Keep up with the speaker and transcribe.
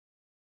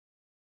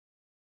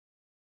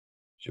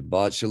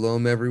Shabbat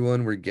Shalom,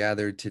 everyone. We're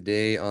gathered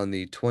today on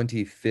the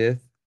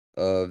 25th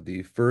of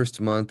the first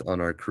month on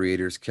our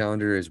Creator's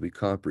calendar as we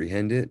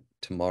comprehend it,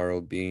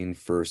 tomorrow being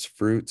first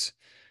fruits.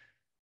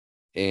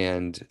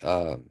 And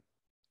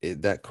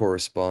that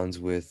corresponds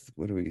with,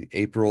 what are we,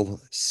 April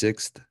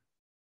 6th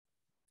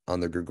on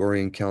the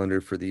Gregorian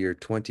calendar for the year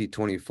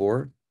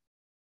 2024.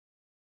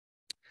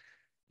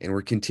 And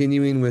we're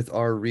continuing with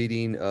our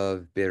reading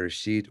of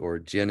Bereshith or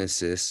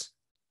Genesis,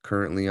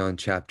 currently on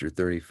chapter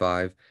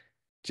 35.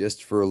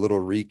 Just for a little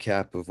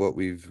recap of what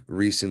we've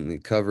recently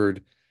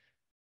covered,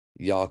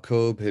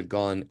 Jacob had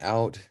gone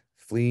out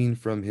fleeing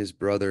from his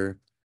brother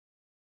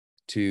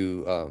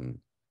to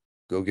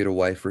go get a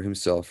wife for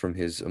himself from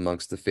his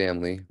amongst the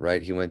family,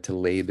 right? He went to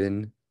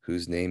Laban,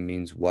 whose name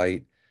means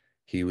white.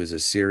 He was a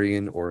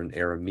Syrian or an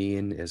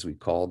Aramean, as we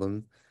call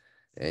them,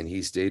 and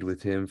he stayed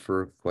with him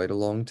for quite a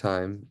long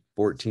time,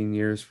 14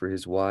 years for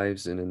his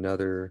wives and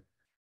another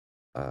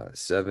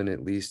 7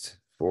 at least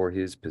for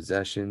his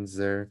possessions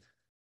there.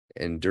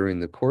 And during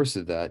the course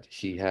of that,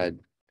 he had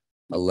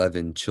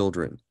 11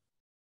 children.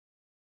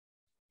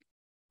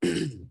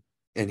 And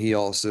he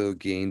also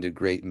gained a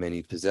great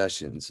many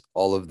possessions,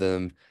 all of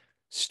them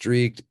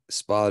streaked,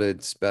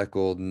 spotted,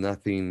 speckled,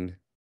 nothing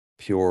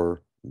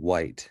pure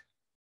white,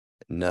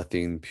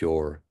 nothing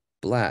pure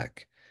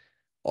black.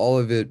 All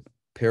of it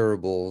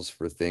parables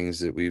for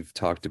things that we've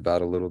talked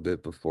about a little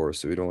bit before,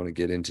 so we don't want to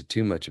get into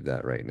too much of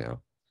that right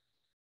now.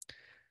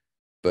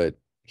 But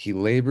he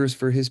labors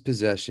for his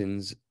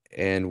possessions,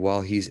 and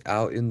while he's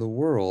out in the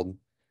world,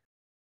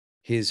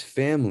 his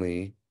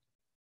family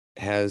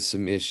has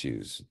some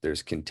issues.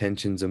 There's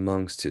contentions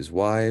amongst his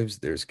wives,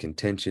 there's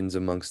contentions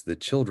amongst the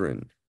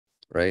children,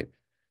 right?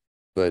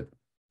 But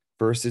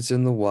first it's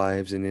in the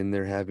wives and in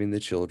their having the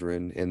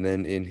children, and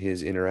then in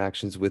his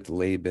interactions with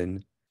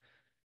Laban.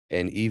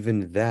 And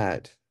even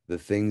that, the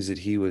things that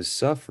he was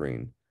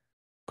suffering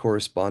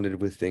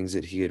corresponded with things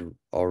that he had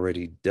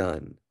already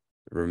done.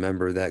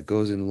 Remember, that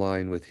goes in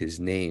line with his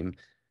name,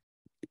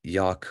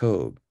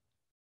 Jacob.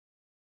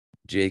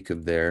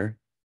 Jacob there,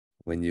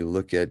 when you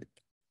look at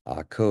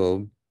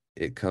Jacob,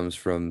 it comes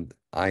from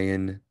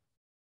Ayin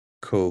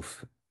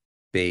Kof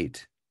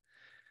Bait,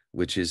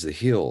 which is the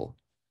heel,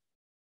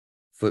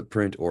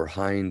 footprint or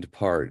hind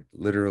part,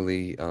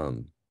 literally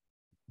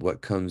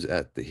what comes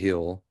at the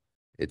heel.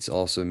 It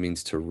also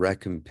means to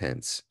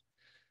recompense.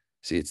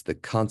 See, it's the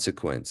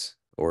consequence,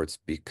 or it's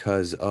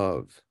because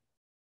of.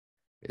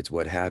 It's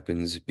what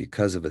happens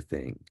because of a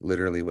thing,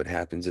 literally what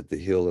happens at the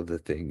heel of the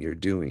thing you're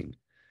doing.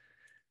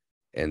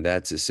 And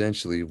that's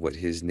essentially what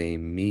his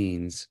name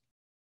means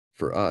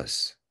for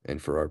us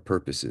and for our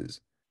purposes.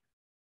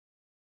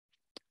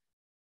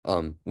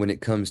 When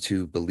it comes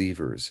to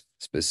believers,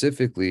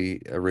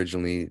 specifically,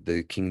 originally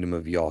the kingdom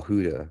of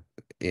Yahuda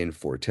in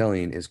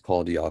foretelling is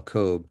called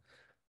Jacob,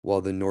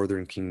 while the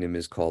northern kingdom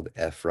is called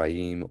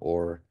Ephraim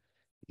or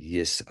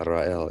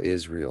Yisrael,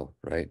 Israel,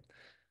 right?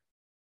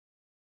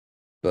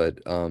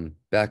 But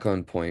back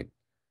on point,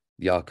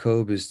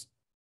 Jacob is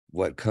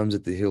what comes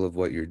at the heel of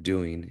what you're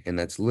doing, and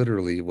that's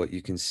literally what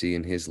you can see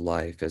in his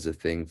life as a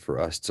thing for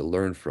us to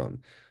learn from.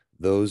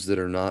 Those that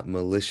are not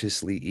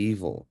maliciously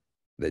evil,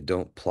 that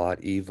don't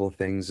plot evil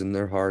things in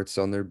their hearts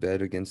on their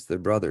bed against their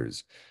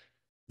brothers.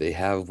 They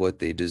have what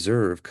they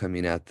deserve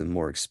coming at them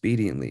more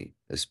expediently,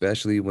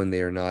 especially when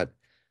they are not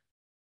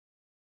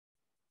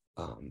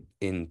um,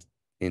 in,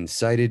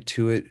 incited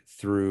to it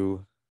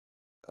through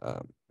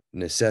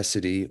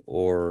necessity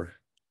or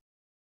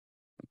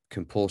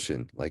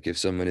compulsion. Like if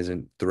someone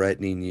isn't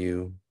threatening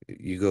you,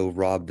 you go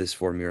rob this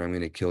for me or I'm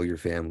going to kill your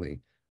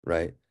family,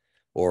 right?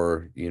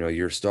 Or,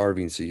 you're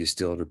starving, so you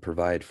still have to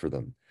provide for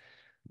them.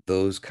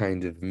 Those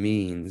kind of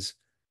means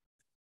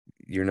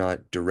you're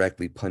not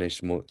directly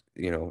punished,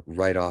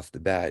 right off the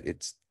bat.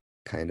 It's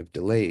kind of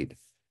delayed.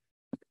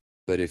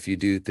 But if you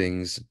do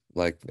things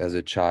like as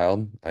a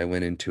child, I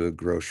went into a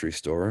grocery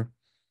store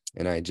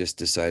and I just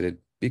decided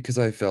because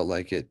I felt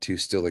like it to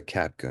steal a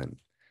cap gun.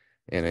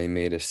 And I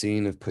made a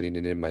scene of putting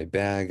it in my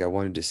bag. I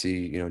wanted to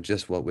see,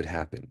 just what would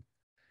happen.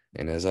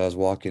 And as I was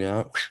walking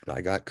out, I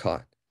got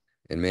caught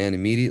and man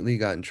immediately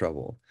got in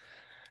trouble.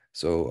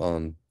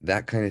 So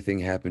that kind of thing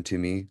happened to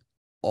me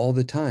all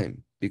the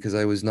time because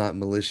I was not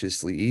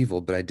maliciously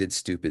evil, but I did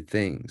stupid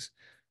things.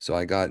 So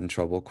I got in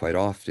trouble quite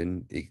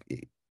often,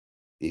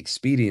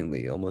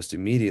 expediently, almost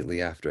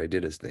immediately after I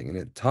did a thing. And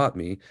it taught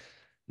me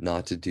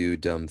not to do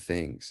dumb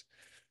things.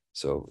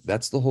 So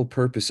that's the whole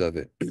purpose of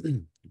it.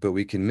 But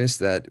we can miss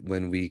that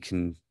when we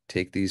can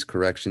take these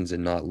corrections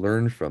and not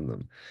learn from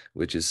them,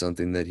 which is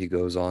something that he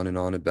goes on and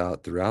on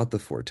about throughout the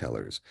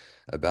foretellers,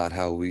 about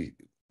how we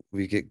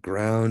get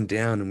ground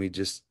down and we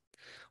just,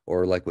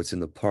 or like what's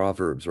in the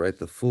Proverbs, right?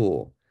 The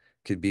fool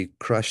could be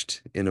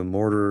crushed in a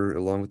mortar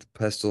along with the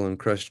pestle and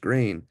crushed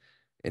grain,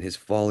 and his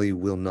folly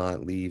will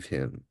not leave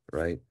him,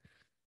 right?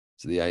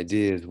 So the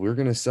idea is we're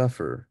going to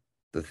suffer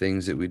the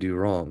things that we do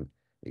wrong,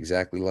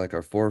 exactly like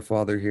our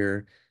forefather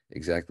here,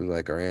 exactly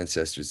like our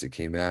ancestors that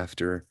came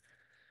after.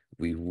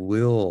 We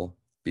will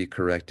be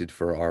corrected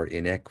for our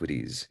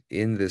inequities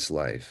in this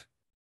life.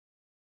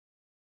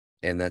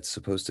 And that's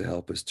supposed to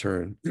help us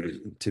turn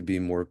to be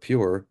more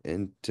pure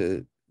and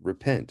to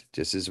repent,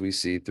 just as we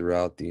see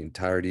throughout the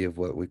entirety of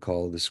what we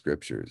call the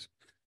scriptures.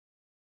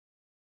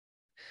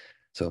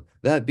 So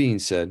that being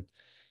said,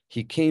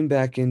 he came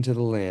back into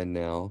the land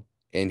now,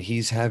 and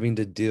he's having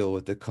to deal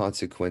with the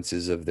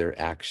consequences of their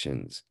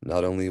actions.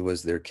 Not only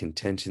was there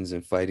contentions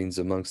and fightings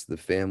amongst the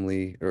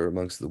family or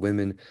amongst the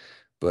women,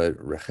 but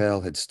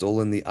Rachel had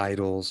stolen the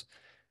idols,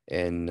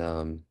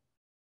 and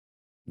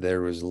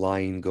there was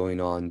lying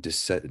going on,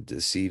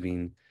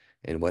 deceiving.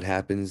 And what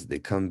happens? They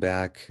come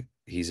back.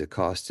 He's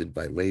accosted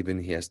by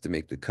Laban. He has to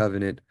make the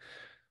covenant.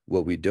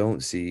 What we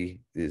don't see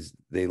is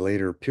they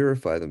later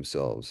purify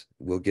themselves.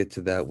 We'll get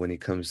to that when he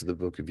comes to the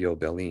book of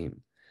Yobelim.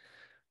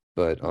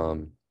 But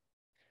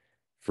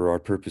for our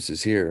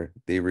purposes here,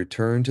 they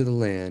return to the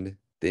land.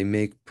 They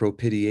make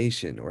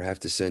propitiation or have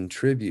to send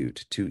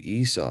tribute to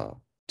Esau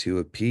to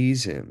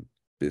appease him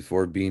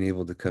before being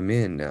able to come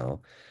in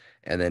now.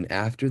 And then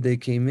after they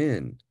came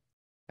in,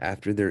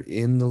 after they're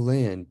in the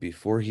land,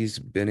 before he's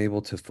been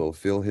able to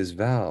fulfill his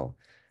vow,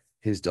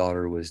 his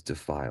daughter was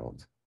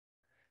defiled.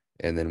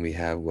 And then we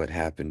have what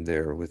happened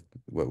there with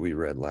what we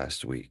read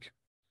last week.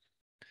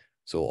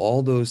 So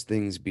all those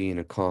things being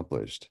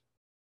accomplished,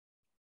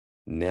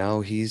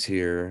 now he's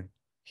here.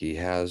 He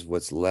has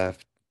what's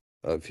left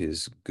of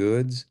his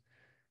goods,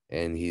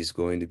 and he's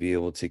going to be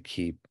able to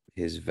keep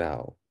his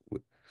vow.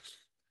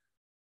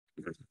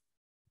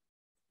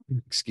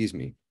 Excuse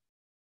me.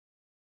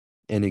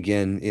 And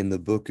again, in the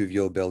book of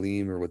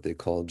Yobelim, or what they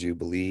call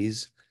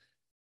Jubilees,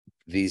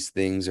 these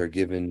things are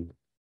given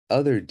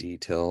other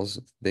details,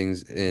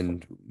 things,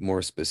 and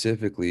more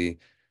specifically,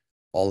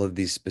 all of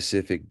these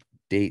specific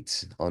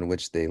dates on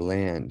which they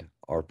land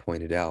are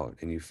pointed out.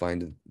 And you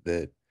find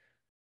that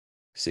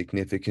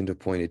significant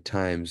appointed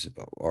times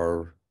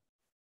are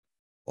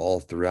all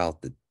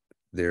throughout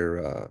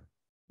the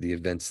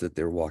events that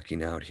they're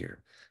walking out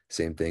here.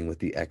 Same thing with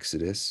the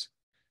Exodus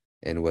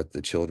and what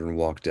the children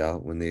walked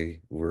out when they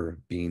were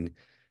being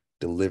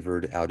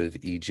delivered out of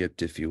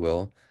Egypt, if you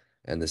will.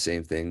 And the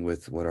same thing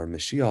with when our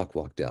Mashiach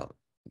walked out,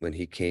 when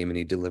he came and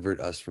he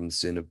delivered us from the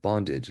sin of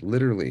bondage,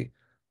 literally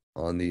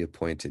on the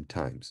appointed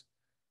times.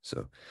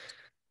 So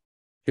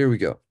here we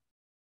go.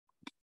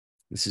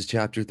 This is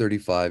chapter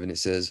 35, and it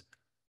says,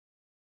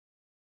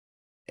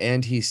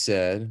 and he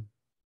said,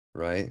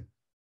 right,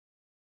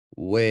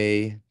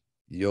 way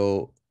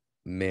yo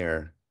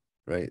mer,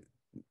 right?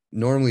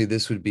 Normally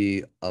this would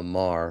be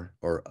Amar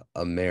or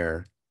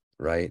Amer,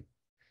 right?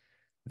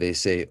 They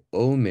say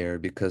Omer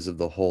because of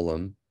the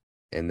holum,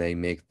 and they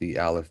make the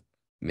aleph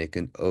make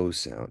an O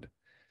sound.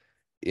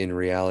 In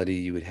reality,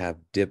 you would have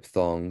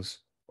diphthongs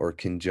or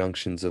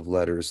conjunctions of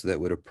letters that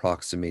would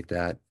approximate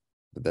that,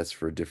 but that's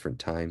for a different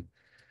time.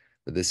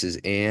 But this is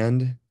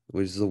and,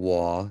 which is the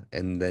wa,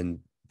 and then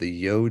the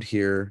yod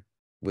here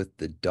with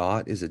the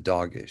dot is a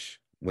dogish.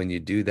 When you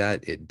do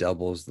that, it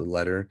doubles the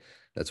letter.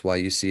 That's why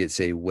you see it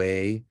say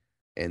way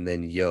and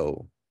then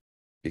yo,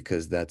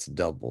 because that's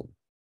doubled.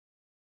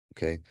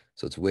 Okay,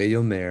 so it's way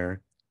yomer,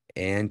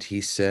 and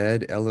he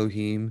said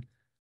Elohim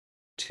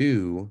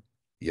to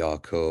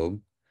Yaakov,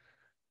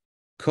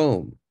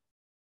 comb,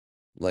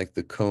 like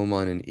the comb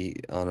on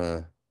on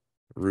a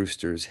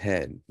rooster's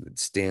head that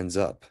stands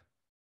up.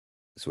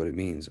 That's what it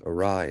means.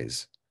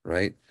 Arise,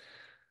 right?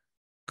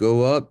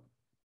 Go up.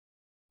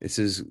 It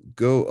says,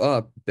 go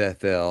up,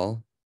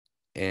 Bethel,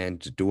 and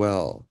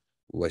dwell,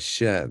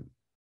 Washeb,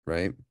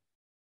 right?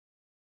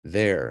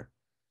 There.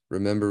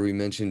 Remember, we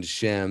mentioned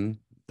Shem.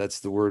 That's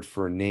the word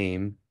for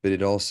name, but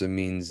it also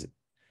means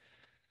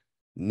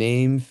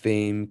name,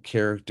 fame,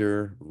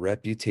 character,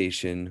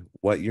 reputation,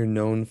 what you're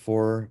known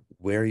for,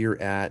 where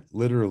you're at,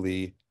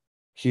 literally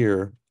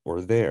here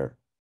or there,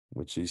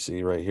 which you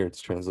see right here.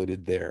 It's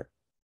translated there.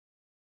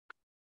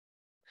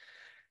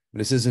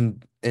 But it says,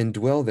 and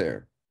dwell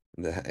there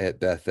at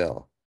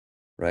Bethel,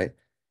 right?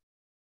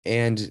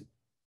 And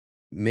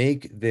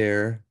make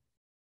there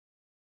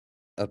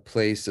a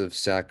place of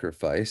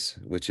sacrifice,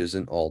 which is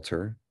an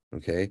altar,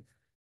 okay,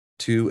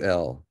 to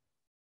El,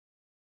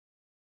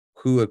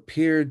 who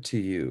appeared to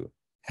you.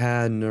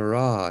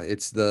 Hanara,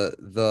 it's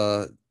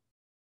the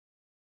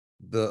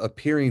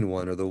appearing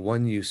one, or the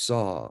one you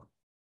saw,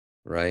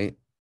 right?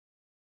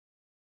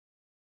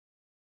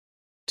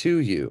 To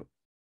you.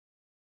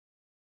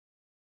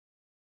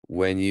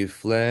 When you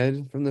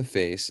fled from the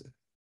face.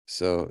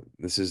 So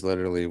this is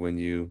literally when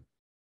you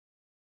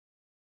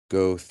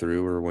go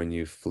through or when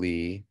you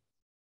flee.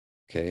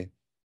 Okay.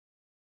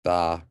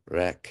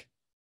 Barek.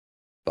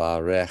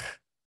 Barech.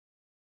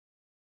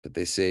 But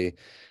they say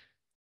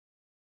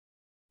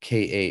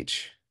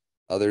KH.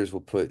 Others will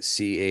put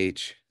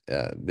CH.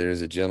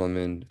 There's a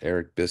gentleman,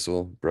 Eric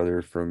Bissell,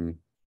 brother from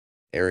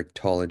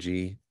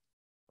Erictology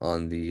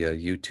on the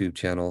YouTube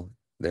channel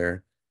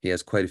there. He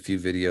has quite a few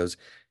videos.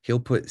 He'll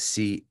put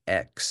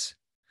CX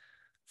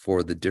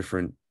for the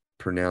different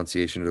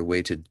pronunciation or the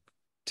way to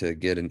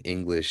get an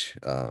English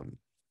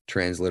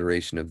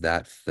transliteration of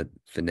that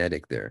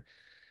phonetic there.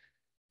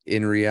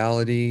 In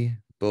reality,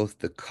 both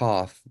the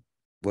Kaf,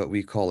 what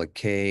we call a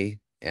K,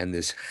 and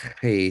this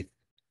Hey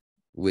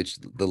which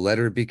the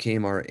letter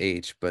became our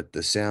H, but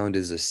the sound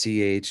is a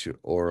CH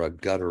or a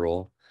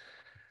guttural.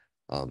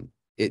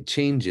 It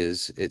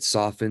changes, it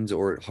softens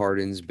or it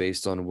hardens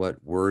based on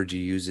what word you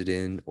use it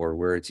in or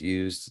where it's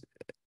used,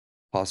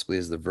 possibly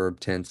as the verb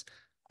tense.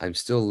 I'm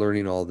still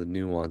learning all the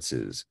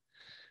nuances.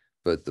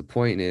 But the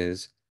point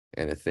is,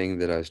 and a thing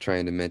that I was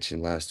trying to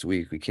mention last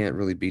week, we can't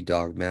really be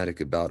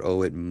dogmatic about,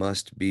 oh, it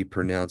must be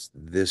pronounced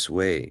this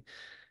way,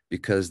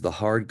 because the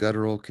hard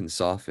guttural can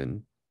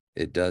soften.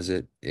 It does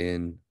it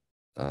in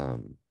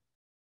um,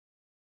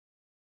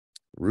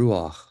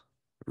 ruach,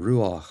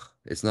 ruach.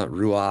 It's not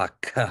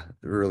ruach,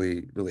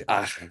 really, really,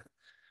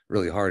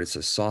 really hard. It's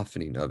a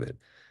softening of it,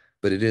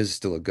 but it is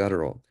still a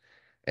guttural.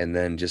 And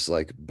then just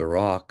like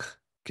barak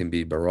can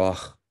be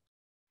barach,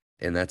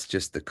 and that's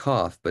just the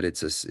cough, but it's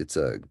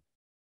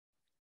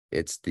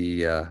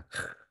the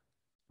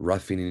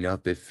roughening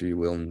up, if you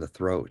will, in the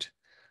throat.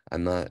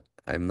 I'm not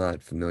I'm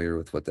not familiar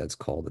with what that's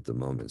called at the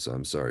moment, so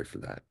I'm sorry for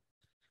that.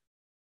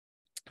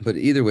 But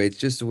either way, it's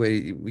just a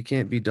way we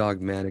can't be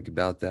dogmatic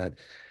about that.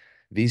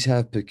 These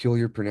have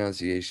peculiar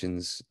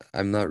pronunciations.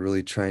 I'm not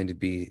really trying to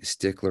be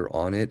stickler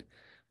on it,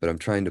 but I'm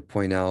trying to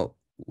point out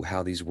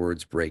how these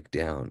words break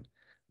down.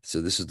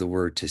 So this is the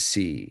word to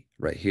see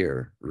right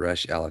here,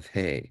 resh aleph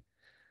hey.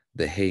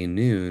 The hey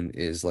noon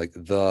is like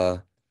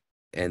the,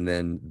 and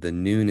then the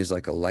noon is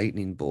like a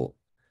lightning bolt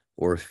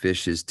or a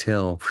fish's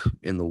tail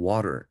in the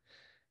water.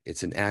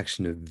 It's an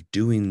action of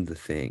doing the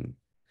thing.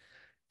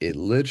 It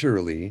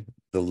literally,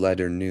 the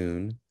letter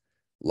noon,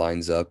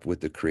 lines up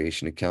with the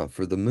creation account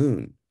for the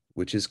moon,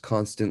 which is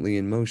constantly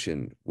in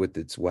motion with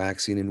its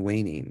waxing and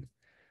waning.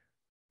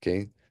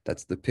 Okay,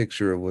 that's the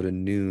picture of what a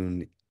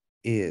noon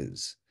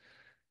is.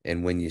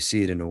 And when you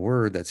see it in a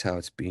word, that's how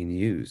it's being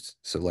used.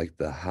 So, like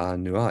the ha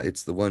nua,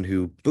 it's the one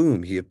who,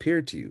 boom, he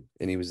appeared to you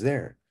and he was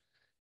there,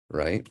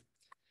 right?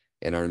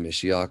 And our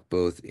Mashiach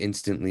both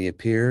instantly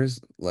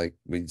appears, like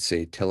we'd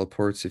say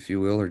teleports, if you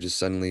will, or just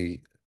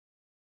suddenly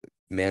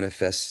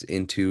manifests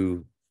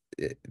into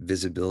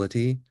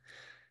visibility,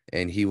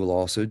 and he will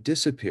also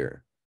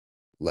disappear,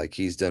 like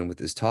he's done with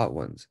his taught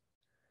ones.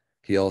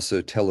 He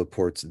also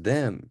teleports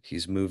them.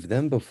 He's moved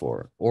them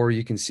before. Or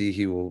you can see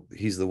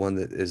he's the one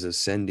that is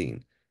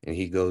ascending and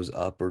he goes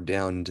up or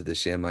down into the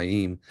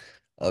Shamayim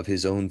of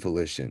his own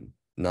volition,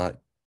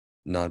 not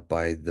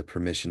by the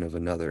permission of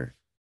another.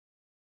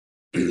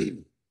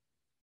 And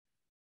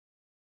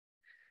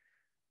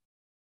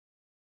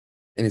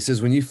it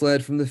says, when you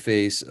fled from the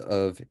face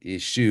of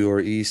Ishu or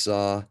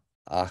Esau,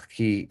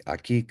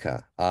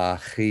 Achika,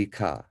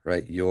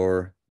 right?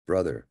 Your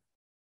brother.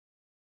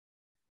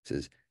 It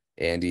says,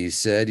 and he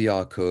said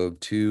Jacob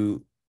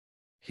to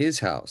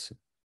his house,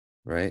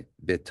 right?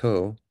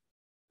 Beto,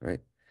 right?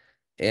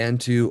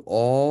 And to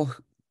all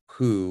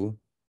who,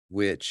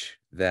 which,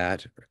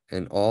 that,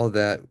 and all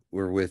that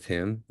were with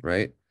him,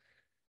 right?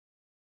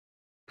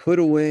 Put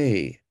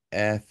away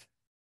eth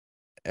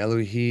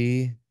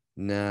Elohi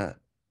na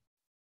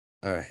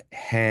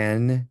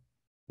Han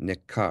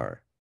Nekar,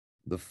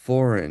 the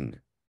foreign,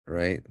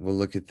 right? We'll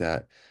look at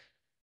that.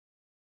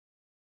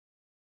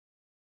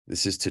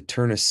 This is to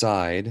turn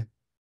aside,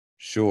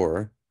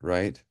 sure,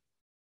 right?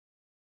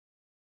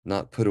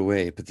 Not put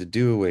away, but to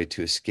do away,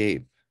 to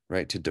escape,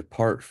 right? To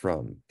depart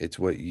from. It's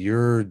what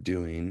you're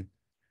doing.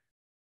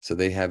 So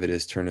they have it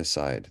as turn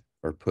aside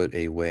or put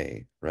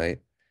away, right?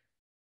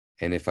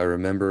 And if I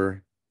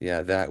remember,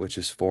 yeah, that which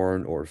is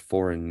foreign or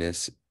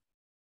foreignness,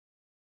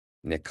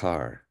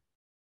 nekar.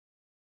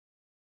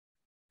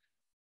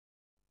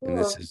 And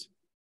this Cool. is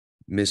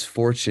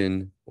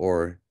misfortune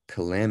or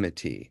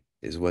calamity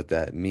is what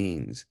that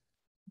means.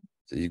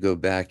 So you go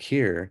back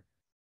here,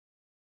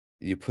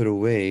 you put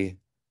away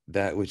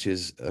that which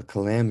is a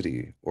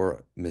calamity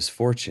or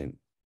misfortune,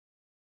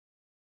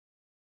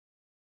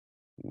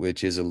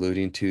 which is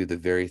alluding to the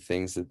very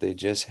things that they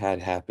just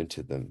had happen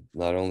to them.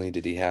 Not only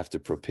did he have to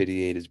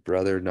propitiate his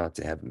brother, not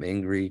to have him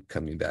angry,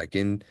 coming back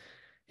in,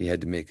 he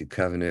had to make a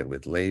covenant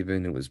with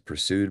Laban, who was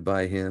pursued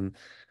by him,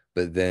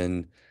 but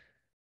then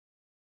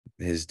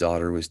his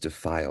daughter was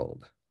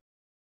defiled.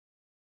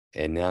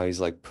 And now he's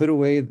like, put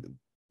away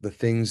the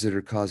things that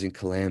are causing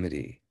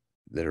calamity,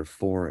 that are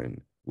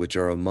foreign, which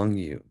are among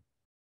you,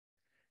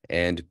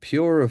 and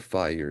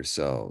purify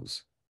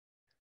yourselves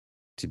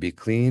to be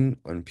clean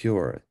and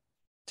pure,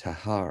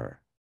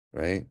 tahar,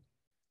 right?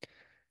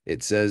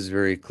 It says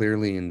very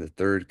clearly in the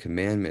third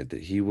commandment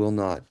that he will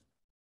not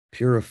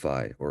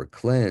purify or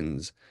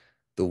cleanse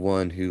the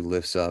one who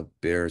lifts up,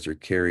 bears, or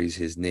carries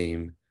his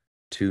name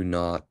to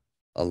naught,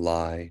 a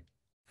lie,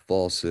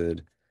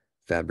 falsehood,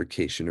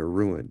 fabrication, or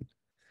ruin.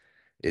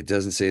 It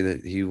doesn't say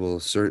that he will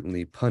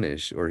certainly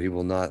punish or he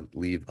will not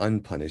leave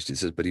unpunished. It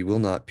says, but he will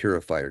not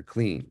purify or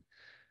clean,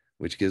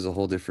 which gives a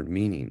whole different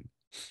meaning.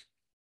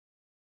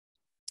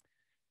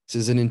 It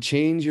says, and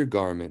change your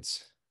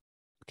garments.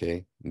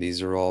 Okay,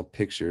 these are all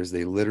pictures.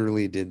 They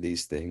literally did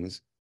these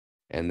things,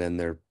 and then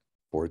they're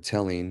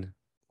foretelling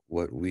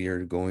what we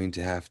are going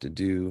to have to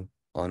do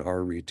on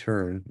our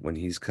return when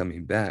he's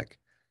coming back.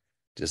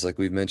 Just like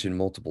we've mentioned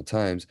multiple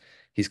times,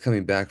 he's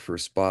coming back for a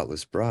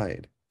spotless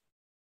bride.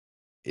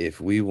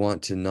 if we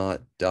want to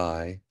not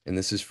die, and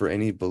this is for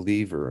any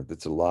believer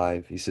that's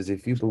alive, he says,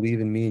 if you believe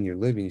in me and you're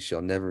living, you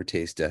shall never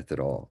taste death at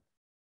all.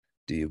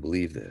 Do you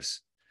believe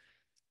this?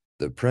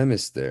 The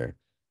premise there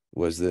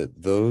was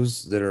that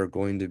those that are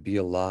going to be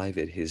alive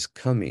at his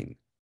coming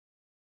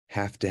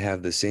have to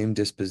have the same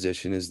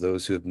disposition as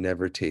those who have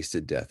never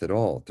tasted death at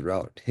all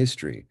throughout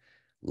history,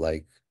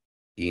 like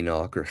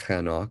Enoch or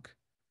Hanok,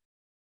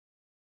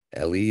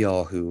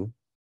 Eliyahu,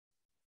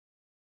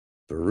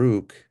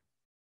 Baruch,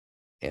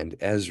 and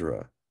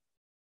Ezra.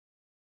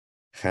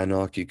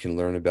 Hanok you can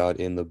learn about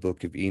in the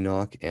book of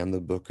Enoch and the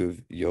book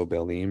of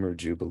Yobelim or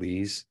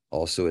Jubilees,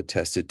 also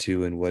attested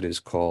to in what is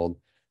called,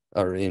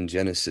 or in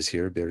Genesis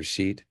here,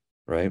 Bereshith,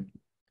 right?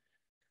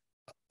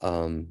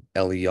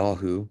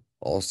 Eliyahu,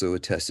 also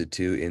attested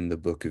to in the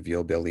book of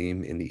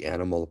Yobelim in the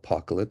animal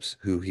apocalypse,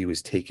 who he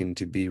was taken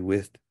to be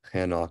with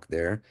Hanok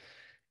there,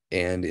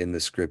 and in the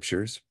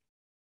scriptures,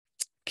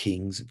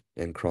 Kings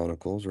and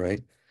Chronicles,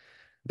 right?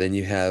 Then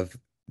you have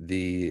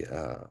the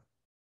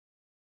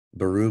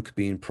Baruch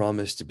being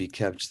promised to be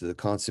kept to the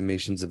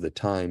consummations of the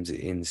times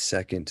in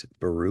second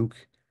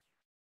Baruch,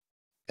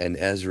 and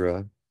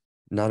Ezra,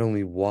 not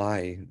only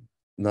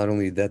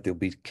that they'll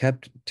be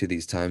kept to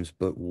these times,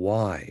 but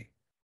why,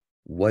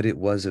 what it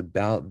was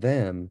about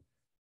them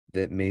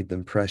that made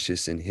them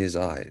precious in his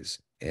eyes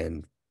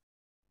and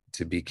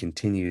to be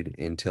continued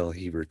until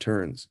he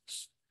returns.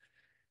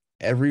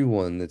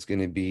 Everyone that's going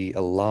to be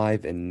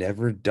alive and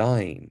never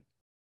dying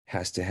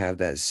has to have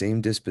that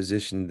same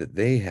disposition that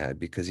they had,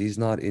 because he's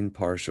not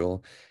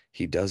impartial.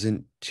 He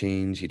doesn't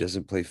change. He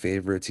doesn't play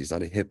favorites. He's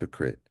not a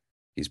hypocrite.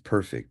 He's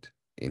perfect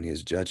in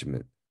his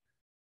judgment,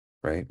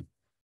 right?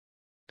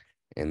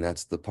 And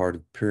that's the part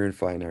of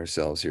purifying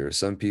ourselves here.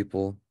 Some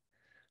people,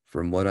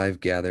 from what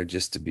I've gathered,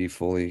 just to be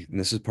fully, and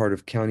this is part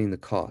of counting the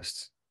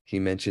costs. He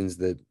mentions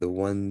that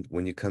when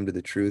you come to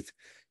the truth,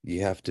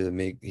 you have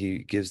to he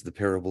gives the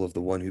parable of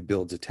the one who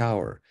builds a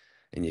tower,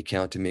 and you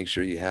count to make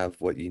sure you have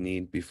what you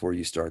need before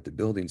you start the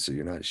building, so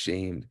you're not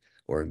shamed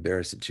or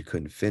embarrassed that you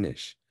couldn't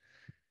finish.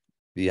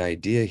 The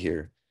idea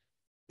here,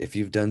 if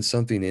you've done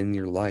something in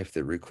your life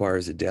that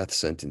requires a death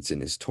sentence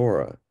in his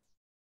Torah,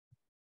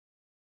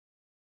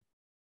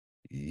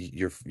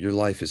 your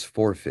life is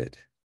forfeit.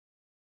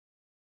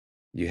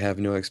 You have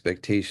no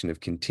expectation of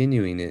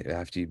continuing it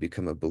after you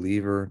become a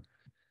believer,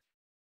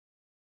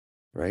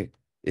 right?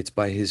 It's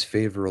by his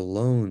favor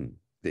alone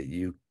that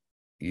you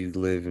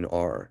live and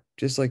are,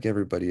 just like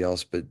everybody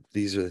else, but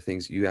these are the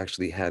things you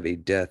actually have a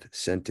death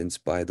sentence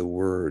by the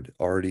word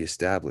already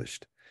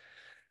established.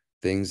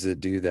 Things that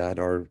do that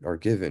are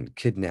given: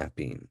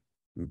 kidnapping,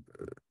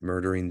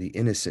 murdering the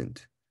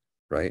innocent,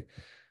 right?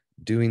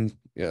 Doing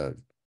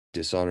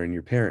dishonoring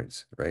your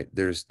parents, right?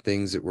 There's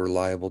things that were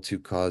liable to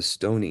cause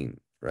stoning,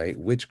 right?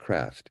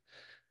 Witchcraft.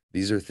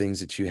 These are things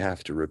that you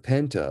have to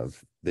repent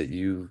of, that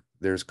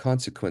there's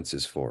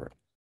consequences for.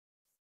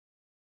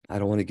 I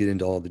don't want to get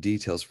into all the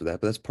details for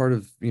that, but that's part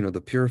of,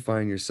 the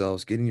purifying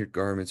yourselves, getting your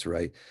garments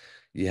right.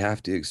 You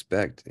have to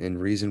expect and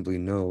reasonably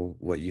know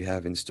what you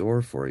have in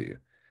store for you,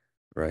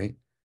 right?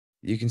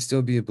 You can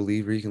still be a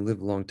believer. You can live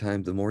a long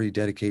time. The more you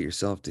dedicate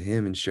yourself to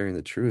him and sharing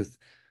the truth,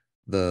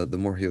 the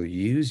more he'll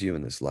use you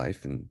in this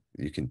life, and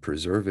you can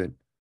preserve it,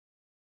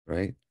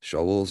 right?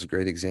 Shaul's a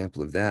great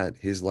example of that.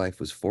 His life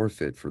was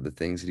forfeit for the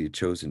things that he had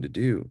chosen to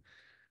do,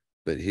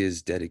 but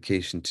his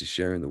dedication to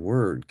sharing the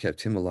word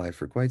kept him alive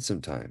for quite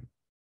some time,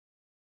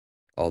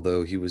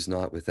 although he was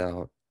not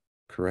without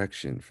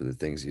correction for the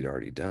things he'd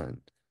already done.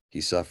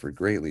 He suffered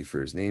greatly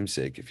for his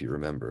namesake, if you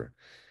remember,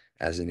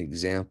 as an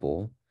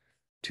example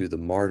to the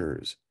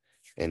martyrs.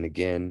 And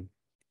again,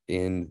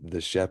 in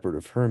the Shepherd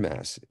of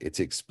Hermas, it's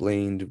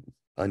explained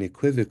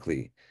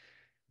unequivocally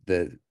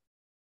that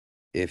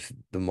if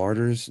the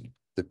martyrs,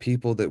 the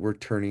people that were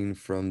turning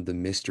from the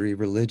mystery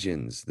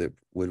religions that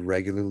would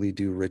regularly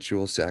do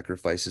ritual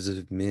sacrifices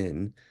of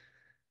men,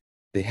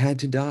 they had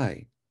to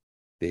die.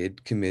 They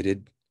had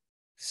committed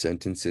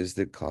sentences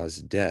that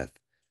caused death.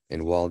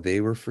 And while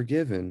they were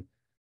forgiven,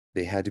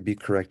 they had to be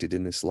corrected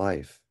in this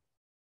life.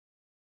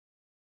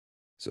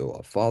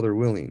 So, Father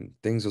willing,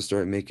 things will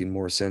start making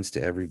more sense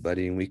to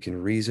everybody, and we can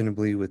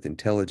reasonably, with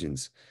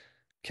intelligence,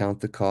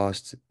 count the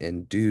costs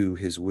and do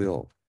his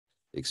will,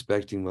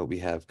 expecting what we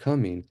have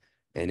coming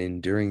and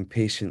enduring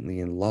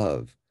patiently in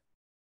love.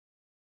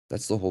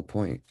 That's the whole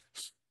point.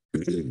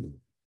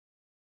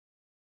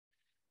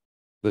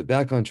 But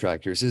back on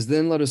track here. It says,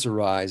 then let us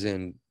arise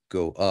and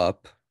go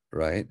up,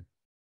 right,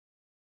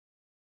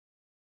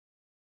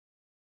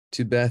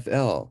 to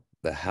Bethel,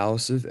 the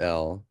house of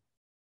El,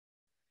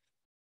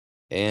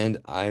 and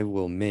I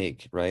will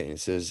make, right? And it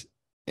says,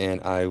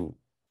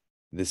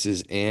 this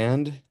is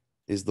and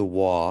is the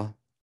wa,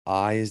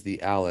 I is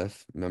the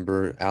aleph.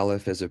 Remember,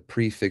 aleph as a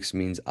prefix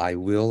means I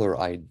will or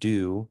I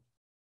do,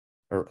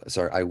 or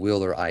sorry, I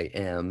will or I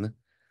am.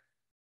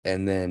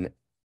 And then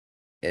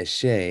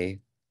eshe,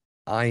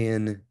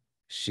 ayin,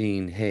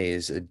 sheen, hey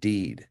is a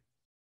deed.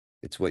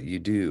 It's what you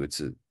do.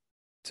 It's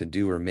to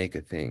do or make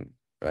a thing,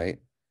 right?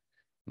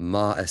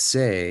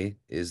 Ma'aseh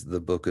is the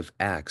book of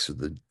Acts, or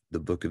the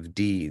book of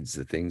deeds,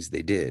 the things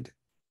they did,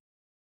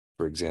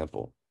 for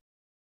example.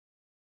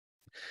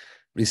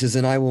 But he says,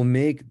 and I will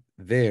make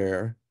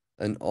there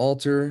an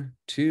altar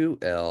to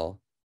El,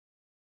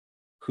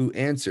 who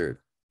answered,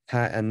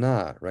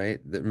 Ha'anah, right?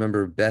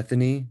 Remember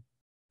Bethany,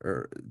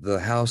 or the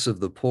house of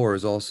the poor,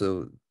 is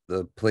also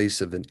the place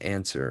of an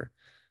answer.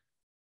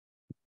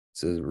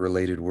 It's a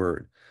related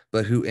word.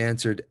 But who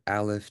answered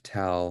Aleph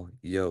Tau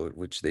Yod,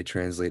 which they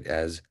translate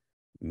as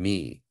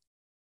me.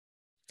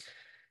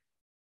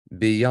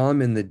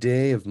 Biyam, in the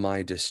day of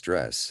my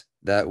distress.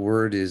 That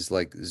word is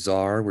like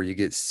czar, where you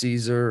get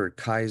Caesar or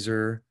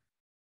Kaiser.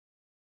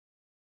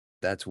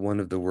 That's one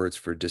of the words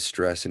for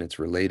distress, and it's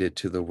related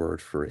to the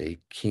word for a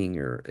king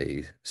or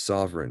a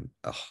sovereign,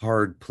 a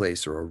hard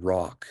place or a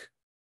rock,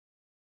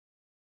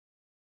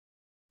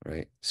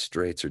 right?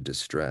 Straits or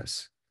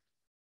distress.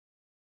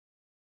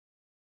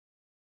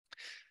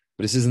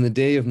 But it says, in the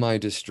day of my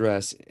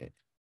distress,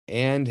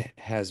 and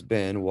has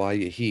been,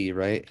 Wayahi,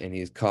 right? And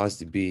he is caused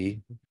to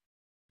be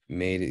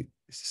made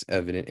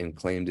evident and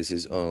claimed as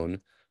his own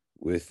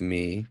with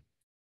me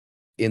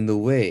in the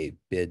way,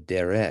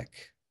 Bederek,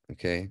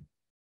 okay?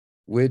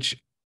 Which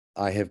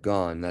I have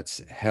gone.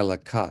 That's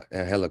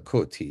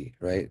helakoti,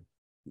 right?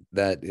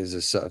 That is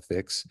a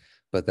suffix,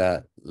 but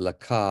that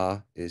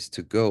laka is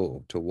to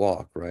go, to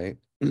walk, right?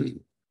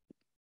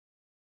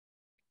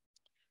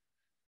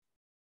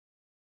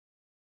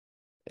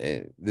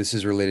 This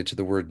is related to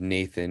the word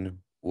Nathan,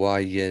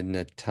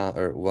 wayatnu,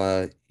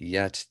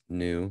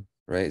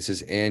 right? It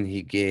says, and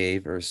he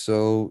gave, or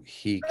so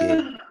he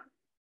gave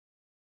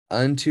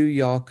unto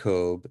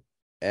Jacob,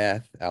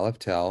 Aleph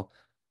Tal,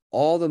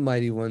 all the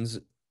mighty ones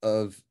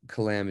of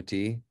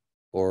calamity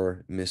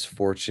or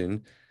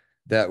misfortune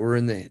that were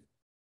in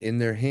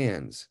their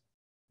hands,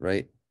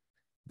 right?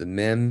 The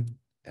mem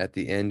at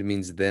the end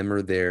means them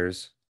or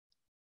theirs.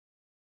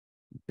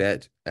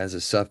 Bet as a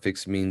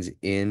suffix means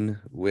in,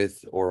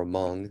 with, or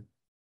among.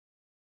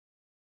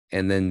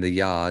 And then the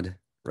yad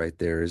right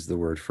there is the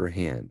word for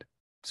hand.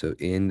 So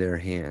in their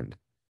hand,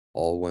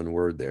 all one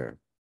word there.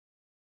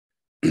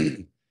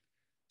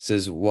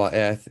 Says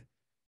wa'eth,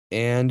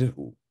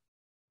 and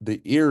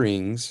the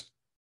earrings,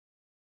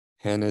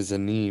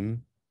 hanazanim.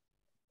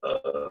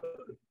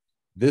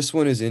 This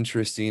one is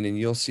interesting, and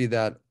you'll see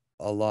that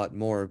a lot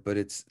more, but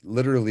it's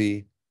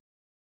literally,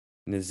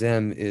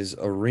 nizem is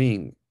a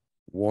ring,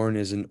 worn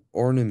as an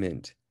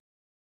ornament.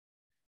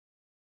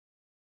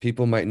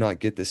 People might not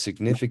get the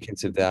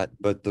significance of that,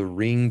 but the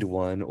ringed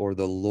one, or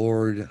the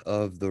Lord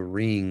of the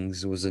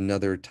Rings, was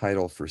another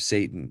title for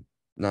Satan.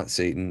 Not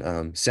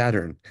Satan,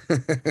 Saturn,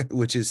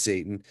 which is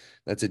Satan.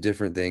 That's a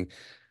different thing.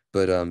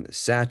 But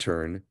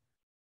Saturn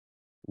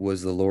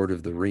was the Lord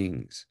of the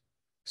Rings.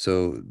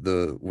 So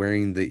the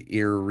wearing the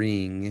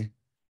earring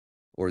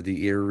or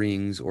the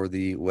earrings or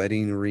the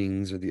wedding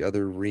rings or the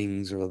other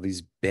rings or all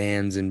these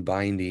bands and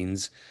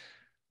bindings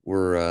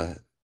were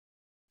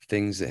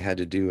things that had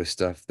to do with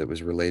stuff that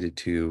was related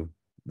to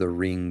the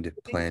ringed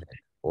planet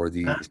or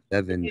the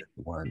seventh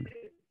one,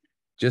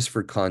 just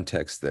for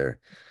context there.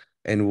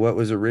 And what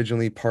was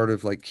originally part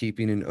of like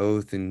keeping an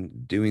oath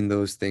and doing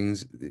those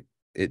things,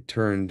 it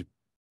turned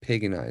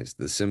paganized.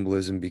 The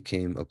symbolism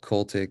became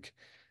occultic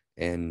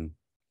and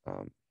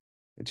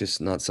it's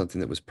just not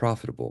something that was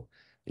profitable.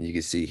 And you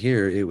can see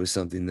here, it was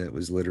something that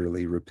was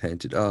literally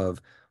repented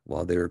of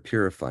while they were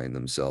purifying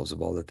themselves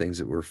of all the things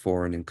that were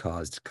foreign and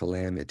caused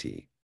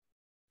calamity.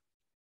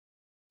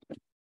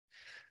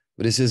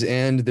 But it says,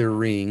 and their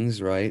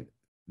rings, right,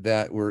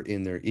 that were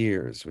in their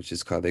ears, which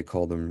is called, they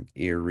call them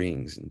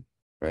earrings,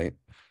 right?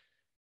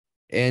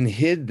 And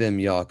hid them,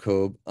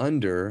 Jacob,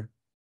 under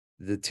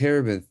the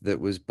terebinth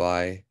that was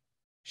by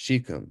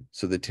Shechem.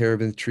 So the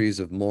terebinth trees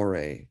of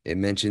Moreh. It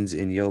mentions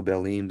in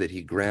Yobelim that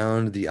he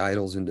ground the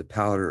idols into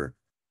powder.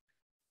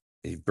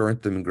 He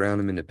burnt them and ground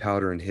them into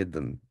powder and hid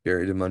them,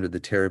 buried them under the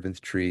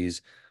terebinth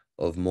trees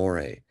of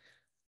Moreh.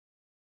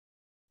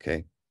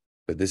 Okay,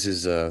 but this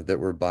is that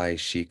were by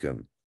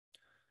Shechem.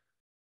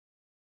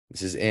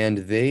 This is, and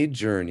they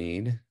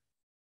journeyed,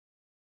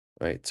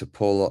 right, to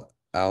pull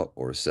out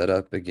or set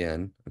up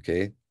again.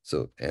 Okay,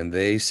 so, and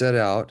they set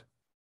out,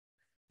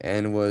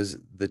 and was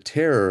the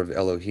terror of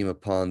Elohim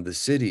upon the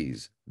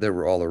cities that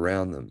were all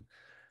around them.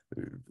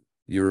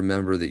 You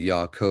remember that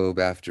Yaakov,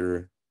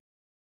 after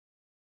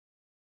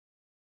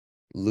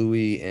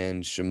Louis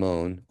and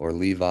Shimon, or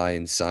Levi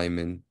and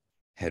Simon,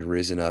 had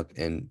risen up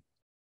and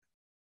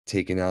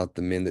taken out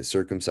the men that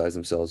circumcised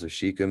themselves of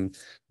Shechem,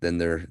 then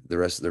the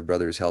rest of their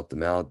brothers helped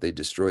them out. They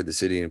destroyed the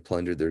city and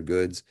plundered their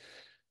goods.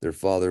 Their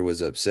father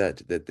was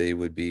upset that they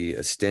would be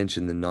a stench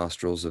in the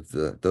nostrils of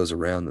those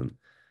around them.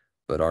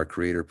 But our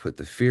Creator put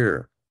the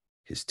fear,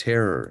 his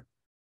terror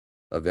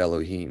of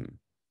Elohim,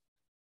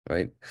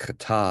 right?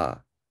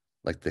 Chata,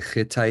 like the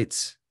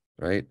Hittites,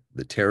 right?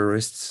 The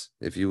terrorists,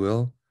 if you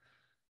will.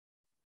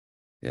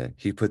 Yeah,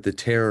 he put the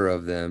terror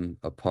of them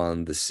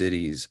upon the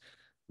cities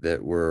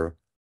that were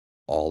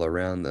all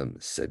around them.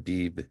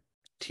 Sabib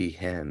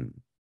Tihem,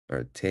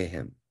 or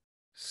Tehem.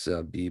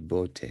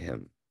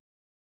 Sabibotehem.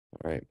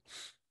 All right.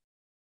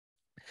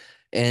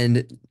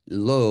 And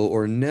lo,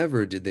 or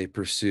never did they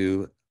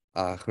pursue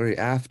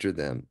after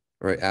them,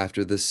 right?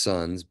 After the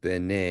sons,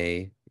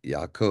 Bene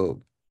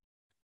Yaakov.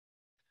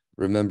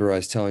 Remember, I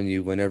was telling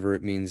you, whenever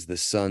it means the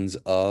sons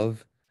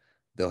of,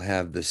 they'll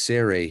have the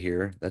sere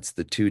here. That's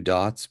the two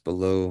dots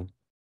below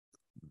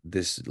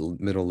this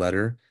middle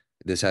letter.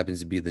 This happens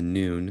to be the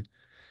noon,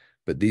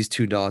 but these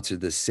two dots are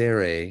the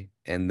sere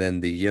and then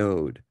the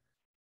yod.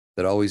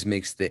 That always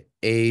makes the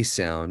a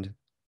sound,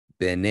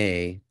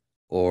 bene,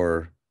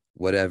 or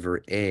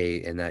whatever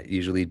a, and that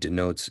usually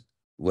denotes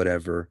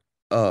whatever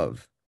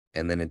of,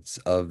 and then it's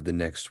of the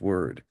next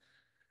word.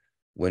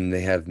 When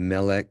they have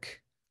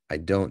melech, I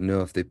don't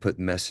know if they put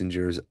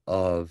messengers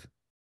of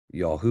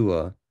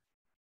Yahuwah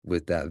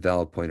with that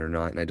vowel point or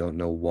not, and I don't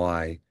know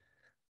why.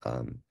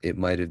 It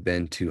might have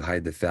been to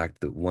hide the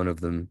fact that one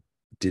of them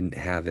didn't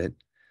have it,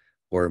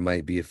 or it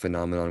might be a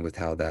phenomenon with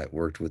how that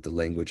worked with the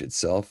language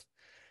itself.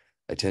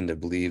 I tend to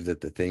believe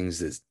that the things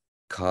that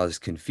cause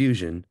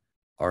confusion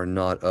are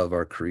not of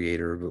our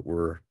creator, but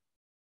were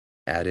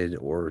added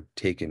or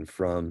taken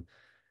from.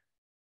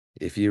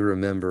 If you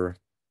remember,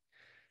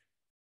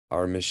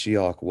 our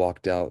Mashiach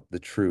walked out the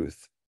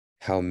truth,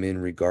 how men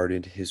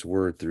regarded his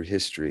word through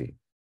history,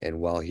 and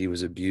while he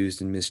was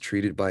abused and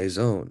mistreated by his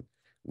own,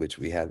 which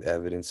we have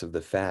evidence of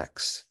the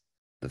facts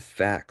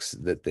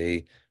that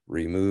they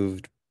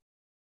removed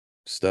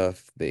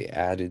stuff, they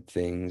added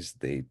things,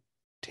 they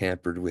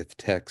tampered with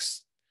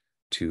texts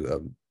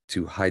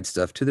to hide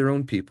stuff to their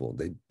own people.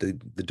 They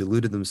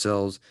deluded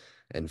themselves,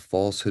 and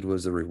falsehood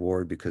was the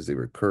reward because they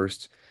were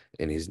cursed,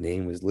 and his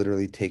name was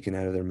literally taken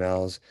out of their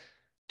mouths,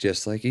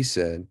 just like he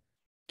said,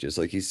 just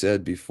like he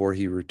said before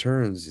he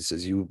returns. He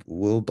says, "You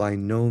will by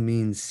no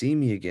means see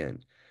me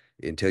again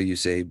until you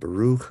say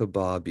Baruch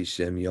haba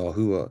b'shem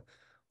Yahuwah,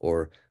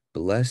 or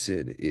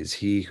blessed is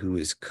he who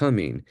is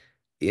coming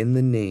in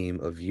the name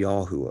of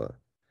Yahuwah."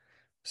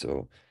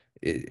 So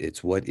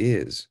it's what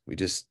is. We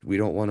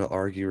don't want to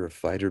argue or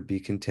fight or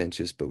be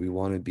contentious, but we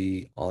want to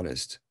be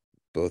honest,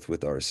 both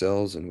with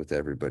ourselves and with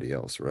everybody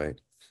else, right?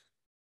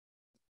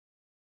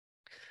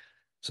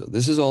 So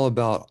this is all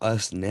about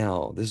us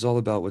now. This is all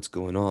about what's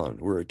going on.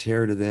 We're a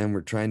terror to them.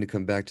 We're trying to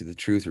come back to the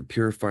truth. We're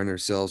purifying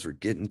ourselves. We're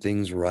getting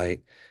things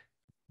right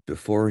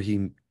before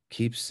he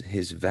keeps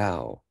his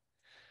vow.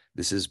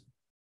 This is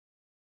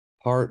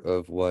part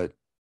of what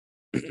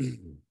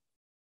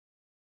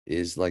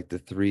is like the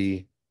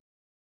three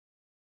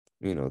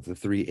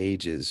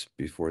ages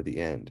before the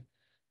end.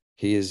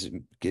 He is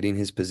getting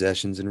his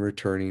possessions and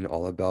returning,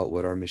 all about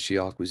what our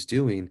Mashiach was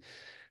doing,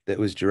 that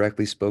was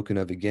directly spoken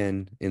of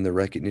again in the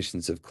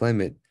recognitions of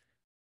Clement.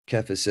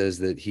 Kepha says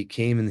that he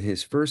came in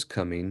his first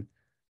coming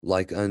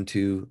like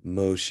unto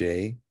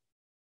Moshe,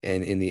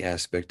 and in the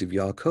aspect of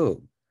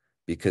Yaakov,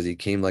 because he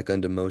came like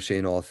unto Moshe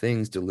in all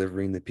things,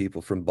 delivering the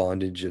people from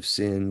bondage of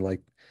sin,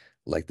 like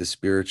the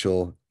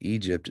spiritual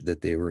Egypt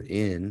that they were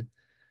in.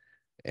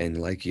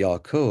 And like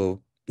Yaakov,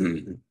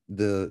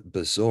 the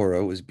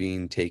Besora was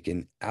being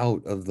taken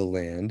out of the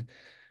land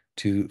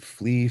to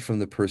flee from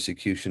the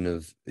persecution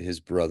of his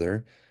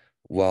brother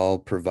while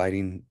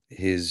providing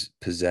his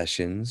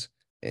possessions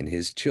and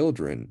his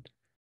children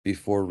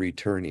before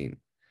returning,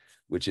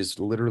 which is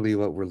literally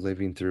what we're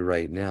living through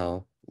right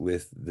now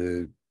with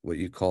the what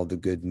you call the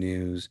good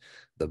news,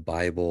 the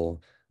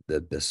Bible, the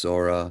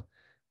Besora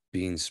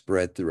being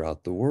spread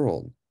throughout the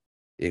world.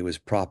 It was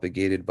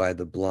propagated by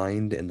the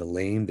blind and the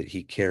lame that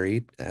he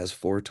carried, as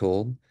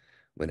foretold,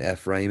 when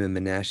Ephraim and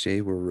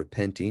Manasseh were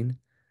repenting,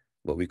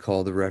 what we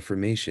call the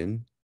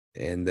Reformation.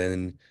 And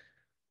then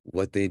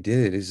what they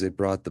did is they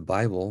brought the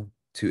Bible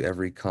to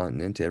every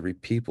continent, to every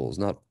peoples,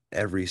 not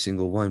every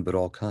single one, but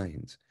all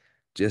kinds,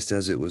 just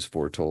as it was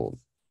foretold.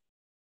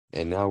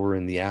 And now we're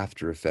in the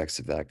after effects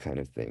of that kind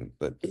of thing.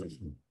 But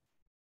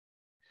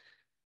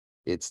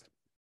it's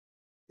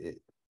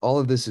it, all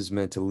of this is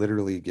meant to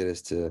literally get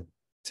us to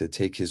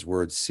take his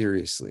words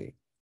seriously,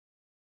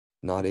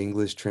 not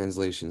English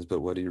translations,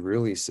 but what he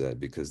really said,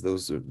 because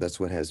that's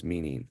what has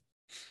meaning.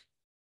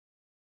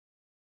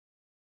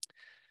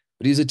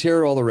 But he's a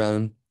terror all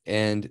around,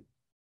 and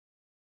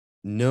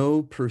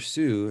no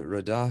pursue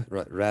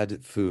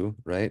radfu,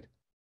 right?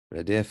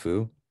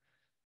 Radefu.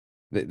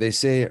 They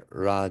say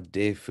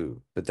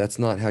radefu, but that's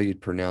not how you'd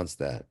pronounce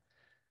that.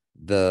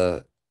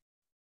 The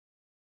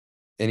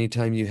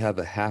Anytime you have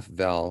a half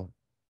vowel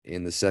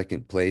in the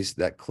second place,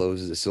 that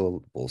closes a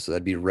syllable. So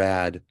that'd be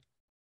rad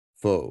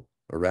fo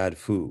or rad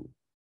fu.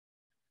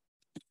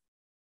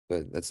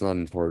 But that's not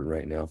important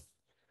right now.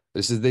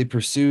 This is they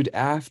pursued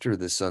after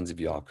the sons of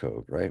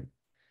Yaakov, right?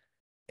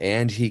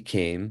 And he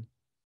came,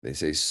 they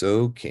say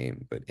so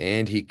came, but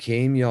and he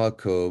came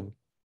Yaakov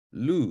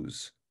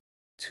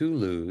to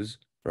lose,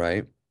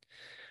 right?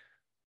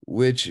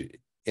 Which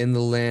in the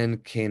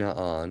land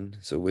Canaan,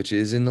 so which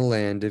is in the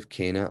land of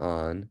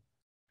Canaan,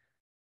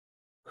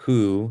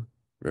 who,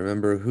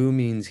 remember, who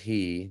means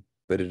he,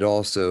 but it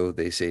also,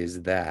 they say,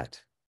 is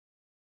that.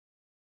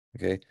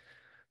 Okay,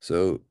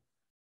 so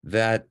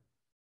that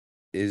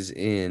is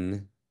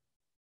in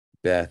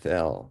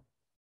Bethel,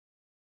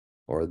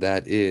 or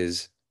that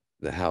is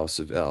the house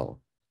of El.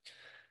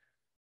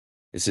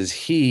 It says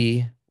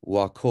he,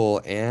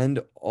 Wakol,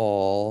 and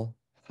all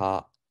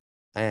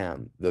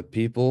ha'am, the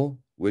people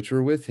which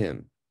were with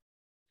him.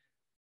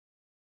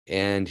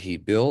 And he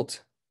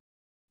built,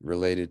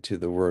 related to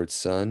the word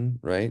son,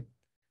 right?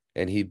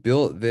 And he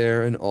built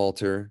there an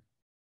altar,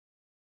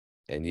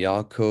 and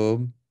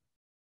Jacob,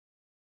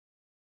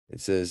 it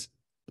says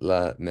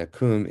La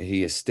Mekum,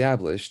 he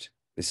established,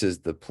 it says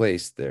the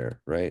place there,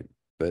 right?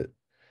 But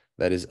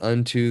that is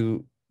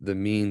unto the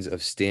means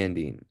of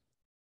standing,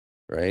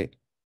 right?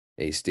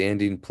 A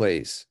standing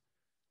place.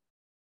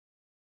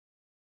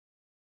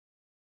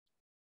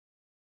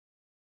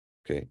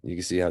 Okay, you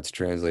can see how it's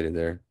translated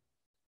there.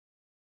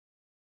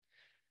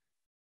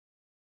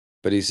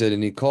 But he said,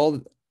 and he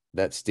called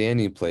that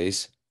standing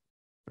place,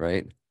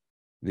 right?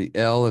 The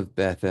El of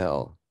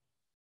Bethel.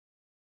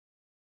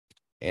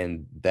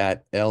 And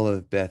that El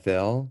of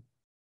Bethel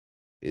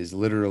is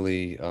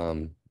literally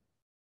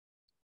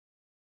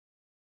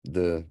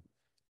the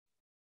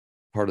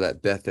part of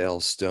that Bethel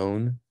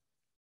stone,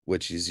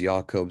 which is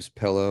Jacob's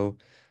pillow.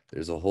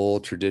 There's a whole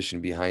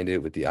tradition behind it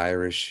with the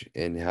Irish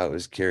and how it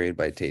was carried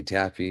by Tate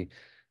Taffy.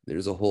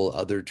 There's a whole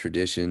other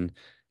tradition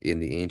in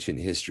the ancient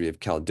history of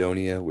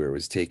Caledonia where it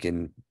was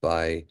taken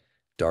by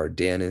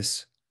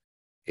Dardanus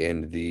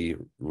and the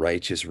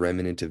righteous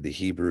remnant of the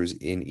Hebrews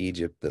in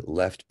Egypt that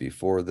left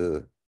before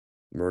the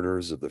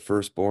murders of the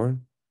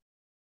firstborn,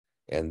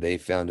 and they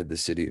founded the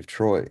city of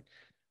Troy.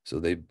 So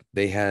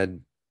they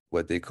had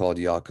what they called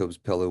Jacob's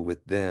pillow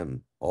with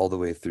them all the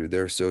way through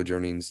their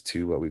sojournings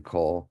to what we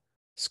call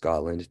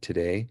Scotland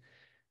today.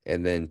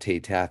 And then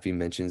Tate Taffy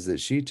mentions that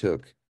she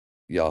took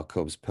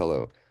Jacob's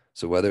pillow.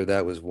 So whether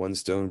that was one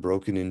stone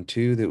broken in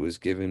two that was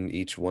given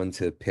each one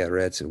to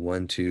Peretz and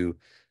one to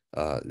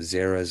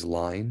Zerah's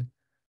line,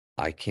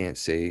 I can't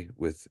say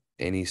with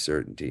any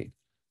certainty.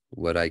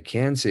 What I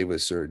can say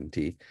with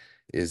certainty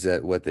is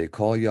that what they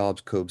call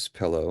Jacob's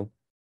pillow,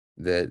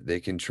 that they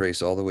can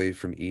trace all the way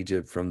from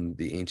Egypt, from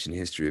the ancient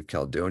history of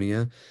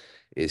Caledonia,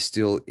 is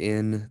still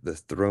in the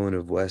throne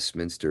of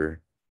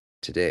Westminster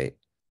today.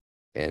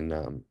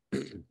 And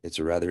it's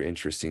a rather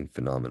interesting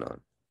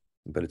phenomenon.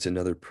 But it's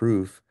another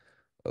proof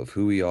of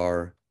who we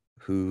are,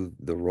 who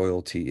the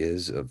royalty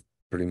is of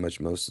pretty much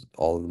most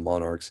all of the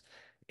monarchs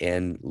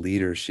and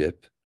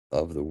leadership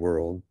of the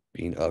world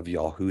being of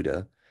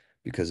Yahuda,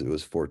 because it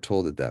was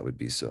foretold that that would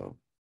be so.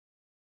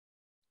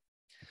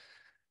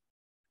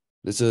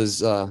 This is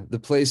the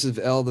place of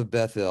El the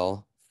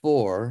Bethel,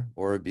 for,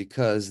 or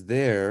because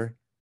there,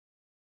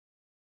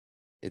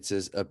 it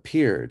says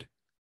appeared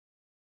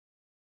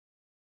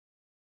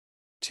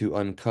to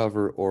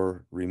uncover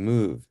or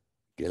remove,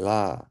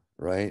 Gelah,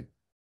 right?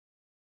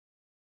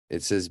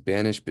 It says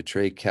banish,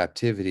 betray,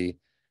 captivity.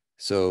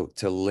 So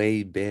to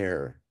lay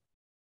bare,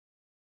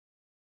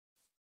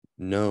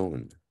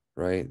 known,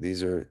 right?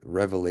 These are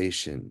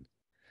revelation,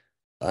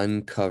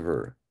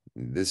 uncover.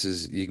 This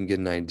is, you can get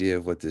an idea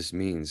of what this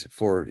means.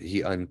 For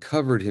he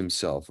uncovered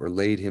himself or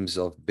laid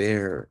himself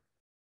bare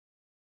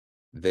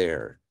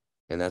there.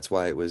 And that's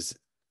why it was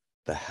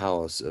the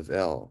house of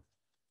El.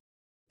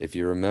 If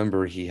you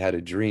remember, he had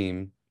a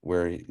dream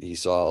where he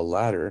saw a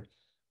ladder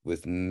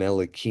with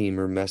Melachim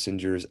or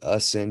messengers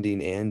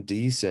ascending and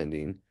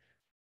descending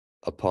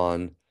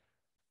upon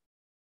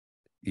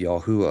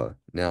Yahuwah.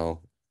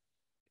 Now,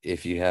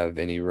 if you have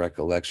any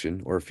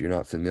recollection or if you're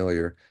not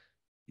familiar,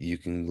 you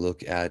can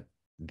look at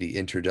the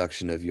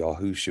introduction of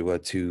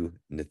Yahushua to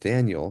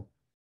Nathaniel,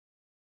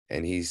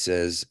 and he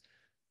says,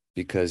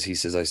 because he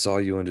says, I saw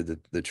you under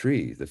the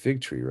tree, the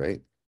fig tree,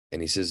 right?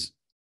 And he says,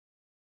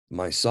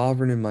 my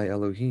sovereign and my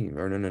Elohim,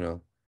 or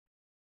no.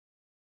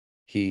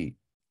 He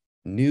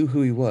knew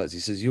who he was. He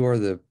says, you are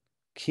the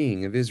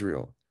king of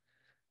Israel.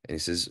 And he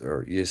says,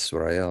 or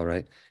Yisrael,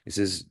 right? He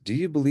says, do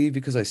you believe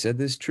because I said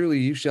this? Truly,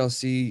 you shall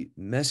see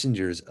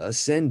messengers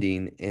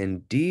ascending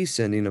and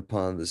descending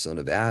upon the son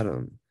of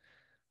Adam,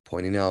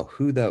 pointing out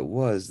who that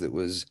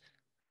was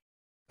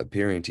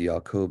appearing to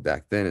Yaakov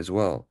back then as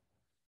well.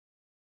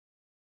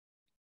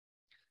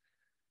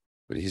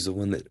 But he's the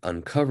one that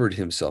uncovered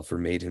himself or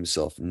made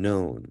himself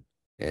known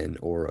and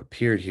or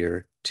appeared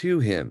here to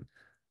him,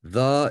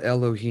 the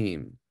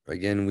Elohim.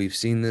 Again, we've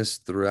seen this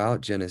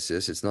throughout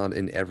Genesis. It's not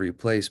in every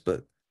place,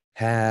 but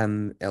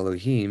Ham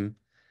Elohim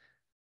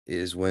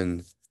is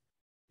when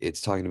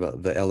it's talking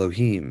about the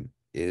Elohim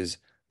is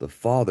the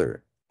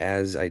Father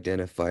as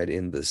identified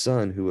in the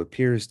Son who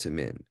appears to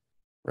men,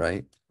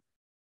 right?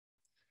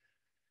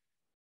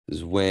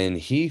 Is when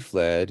he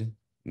fled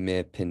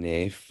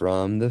mepene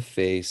from the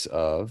face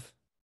of,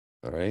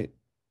 all right,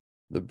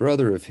 the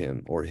brother of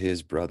him or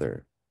his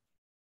brother.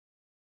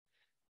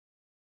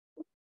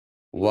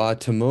 Wa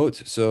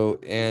tamot, so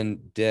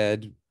and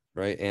dead,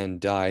 right, and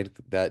died.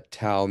 That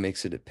tau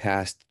makes it a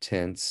past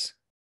tense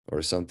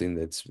or something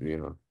that's,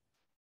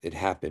 it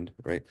happened,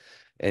 right?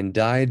 And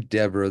died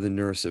Deborah, the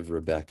nurse of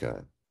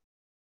Rebecca.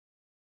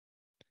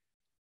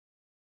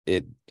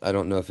 I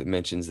don't know if it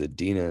mentions that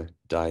Dinah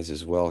dies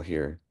as well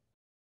here,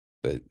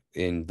 but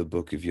in the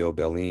book of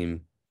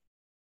Yobelim,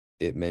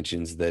 it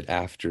mentions that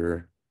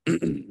after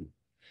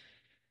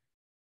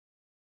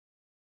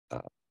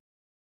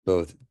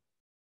Both.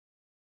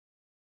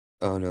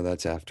 Oh no,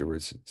 that's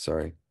afterwards.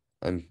 Sorry.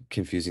 I'm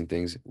confusing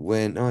things.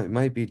 When, oh, it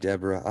might be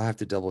Deborah. I'll have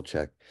to double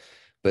check.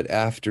 But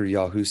after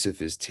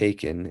Yahusif is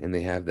taken and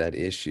they have that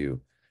issue,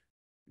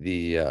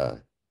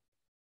 the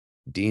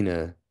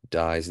Dinah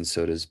dies and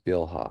so does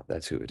Bilhah.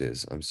 That's who it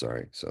is. I'm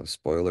sorry. So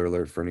spoiler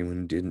alert for anyone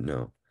who didn't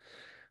know.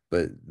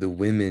 But the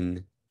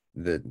women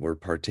that were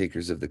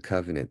partakers of the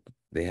covenant,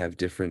 they have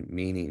different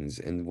meanings.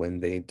 And when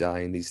they die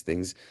in these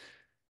things,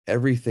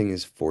 everything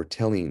is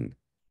foretelling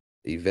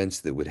events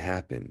that would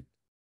happen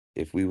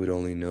if we would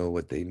only know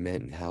what they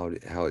meant and how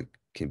it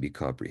can be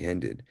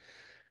comprehended.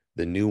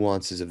 The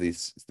nuances of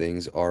these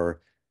things are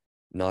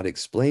not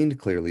explained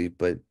clearly,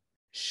 but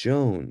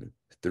shown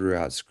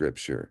throughout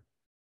Scripture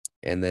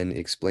and then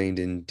explained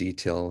in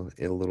detail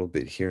in a little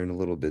bit here and a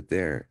little bit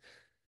there.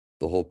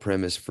 The whole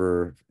premise,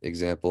 for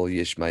example,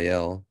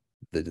 Yishmael,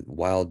 the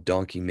wild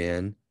donkey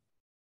man,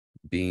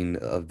 being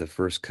of the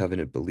first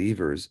covenant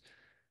believers,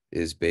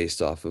 is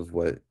based off of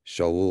what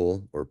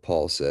Shaul or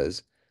Paul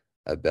says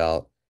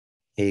about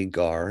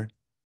Hagar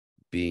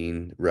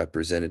being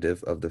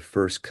representative of the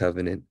first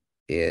covenant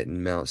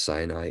in Mount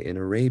Sinai in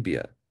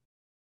Arabia.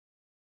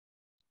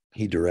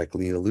 He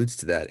directly alludes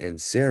to that. And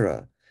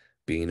Sarah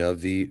being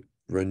of the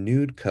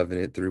renewed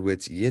covenant through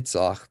which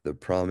Yitzhak, the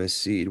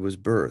promised seed, was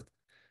birthed,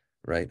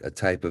 right? A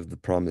type of the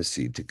promised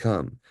seed to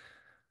come.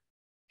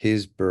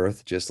 His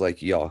birth, just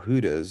like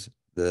Yahuda's,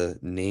 the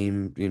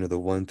name, the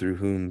one through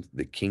whom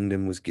the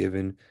kingdom was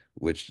given,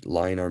 which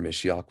line our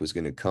Mashiach was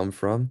going to come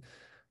from,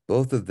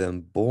 both of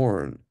them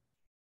born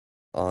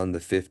on the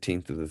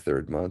 15th of the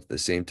third month, the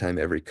same time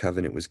every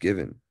covenant was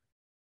given.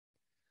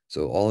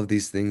 So all of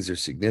these things are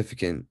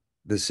significant,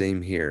 the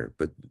same here,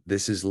 but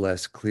this is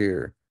less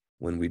clear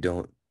when we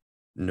don't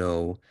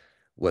know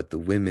what the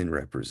women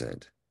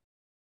represent.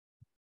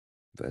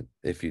 But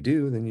if you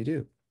do, then you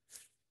do.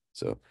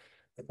 So,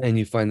 and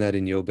you find that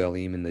in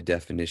Yobelim in the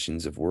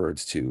definitions of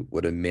words too,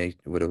 what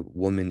a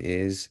woman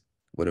is,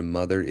 what a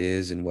mother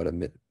is, and what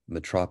a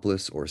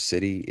metropolis or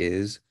city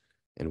is,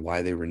 and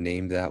why they were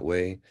named that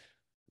way.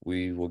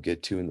 We will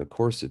get to in the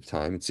course of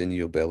time. It's in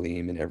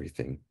Yobelim and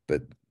everything,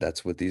 but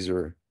that's what these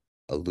are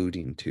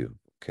alluding to,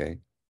 okay?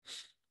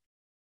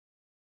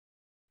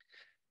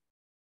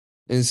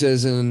 And it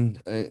says,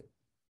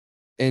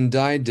 and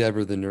died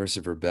Deborah, the nurse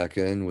of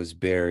Rebekah, and was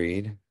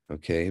buried,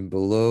 okay?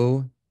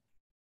 Below,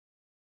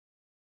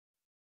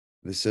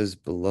 this says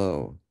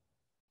below.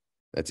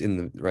 That's in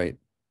the, right,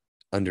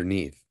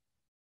 underneath.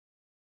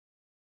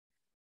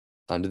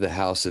 Under the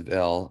house of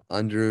El,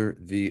 under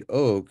the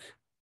oak.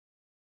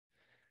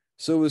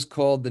 So it was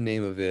called the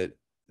name of it,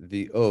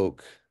 the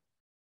oak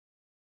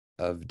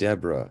of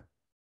Deborah,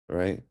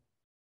 right?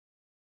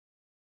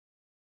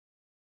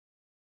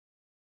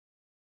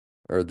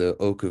 Or the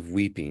oak of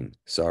weeping,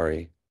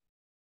 sorry.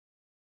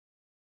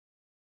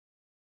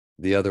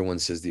 The other one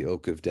says the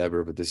oak of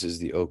Deborah, but this is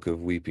the oak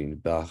of weeping.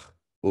 Bach,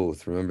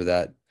 oath. Remember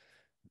that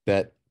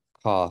Bet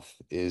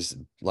Koth is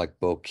like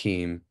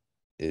Bokim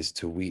is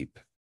to weep.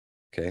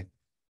 Okay.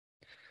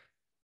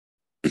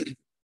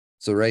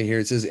 So right here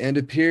it says, and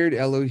appeared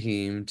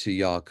Elohim to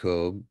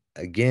Jacob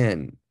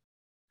again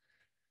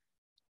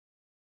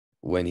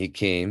when he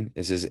came.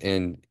 It says,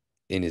 and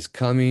in his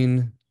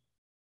coming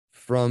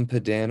from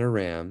Padan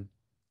Aram,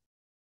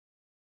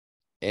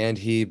 and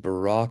he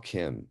barak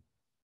him,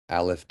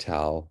 Aleph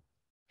Tau,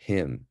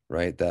 him,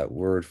 right? That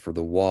word for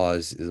the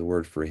was is a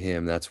word for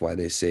him. That's why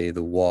they say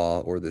the wa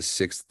or the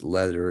sixth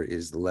letter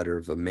is the letter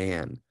of a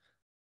man.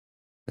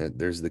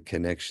 There's the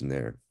connection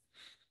there.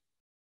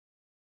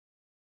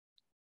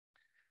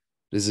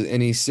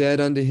 And he said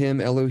unto him,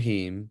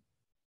 Elohim,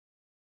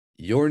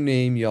 your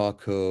name,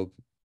 Jacob,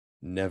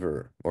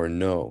 never, or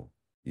no,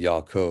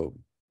 Jacob,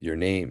 your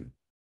name,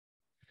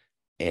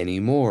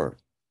 anymore,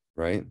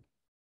 right?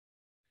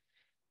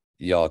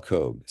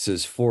 Jacob. It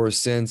says, for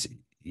since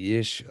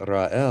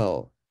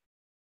Yisrael,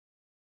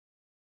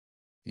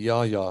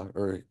 Yah,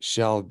 or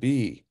shall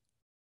be.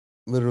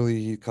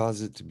 Literally, he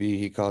caused it to be,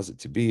 he caused it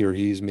to be, or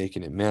he's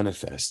making it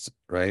manifest,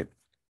 right?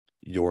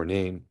 Your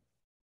name.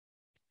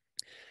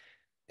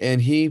 And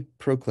he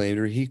proclaimed,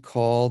 or he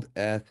called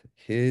at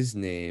his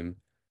name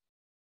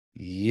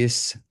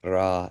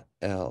Yisrael.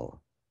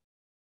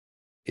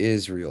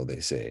 Israel,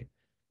 they say.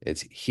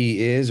 It's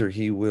he is or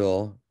he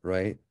will,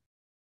 right?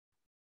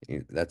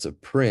 That's a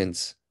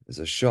prince, is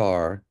a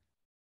shar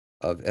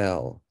of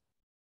El.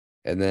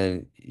 And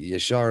then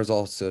Yashar is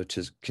also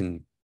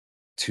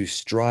to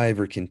strive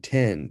or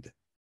contend.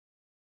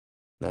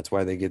 That's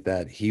why they get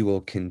that. He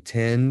will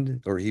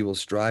contend or he will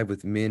strive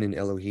with men and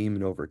Elohim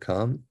and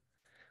overcome,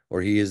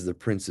 or he is the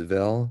Prince of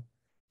El.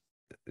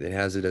 It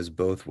has it as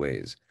both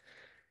ways.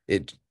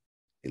 It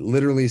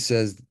literally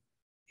says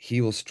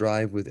he will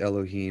strive with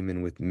Elohim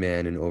and with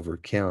men and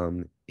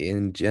overcome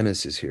in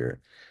Genesis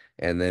here.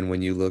 And then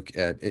when you look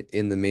at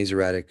in the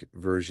Masoretic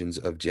versions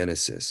of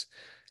Genesis,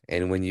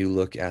 and when you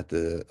look at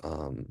the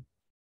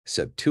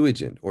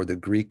Septuagint or the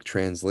Greek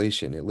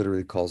translation, it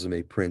literally calls him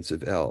a Prince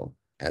of El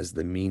as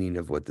the meaning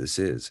of what this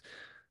is.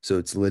 So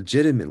it's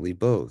legitimately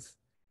both.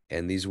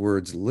 And these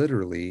words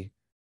literally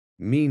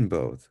mean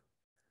both.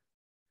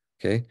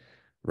 Okay,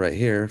 right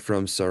here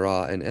from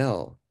Sarah and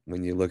El.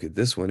 When you look at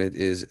this one, it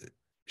is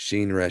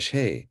Shin Resh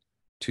He,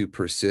 to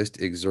persist,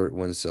 exert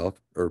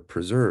oneself, or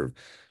preserve,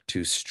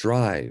 to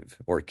strive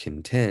or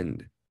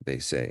contend, they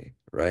say,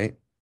 right?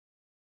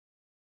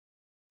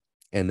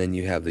 And then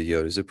you have the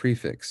yod as a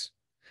prefix.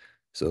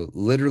 So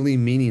literally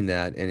meaning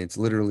that, and it's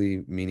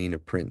literally meaning a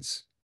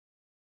prince.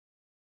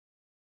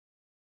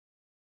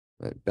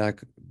 Right,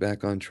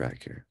 back on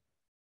track here.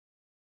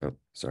 Oh,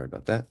 sorry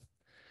about that.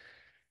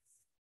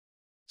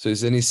 So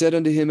he said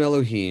unto him,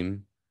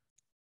 Elohim,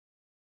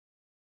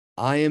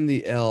 I am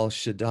the El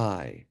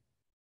Shaddai.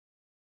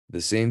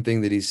 The same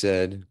thing that he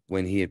said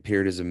when he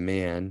appeared as a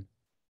man,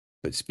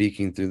 but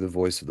speaking through the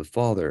voice of the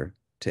Father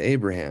to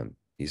Abraham.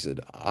 He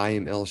said, I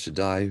am El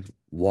Shaddai,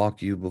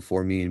 walk you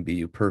before me and be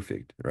you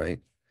perfect, right?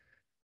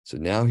 So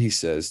now he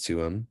says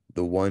to him,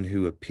 the one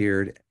who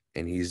appeared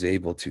and he's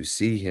able to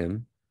see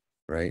him,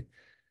 right?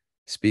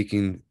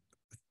 Speaking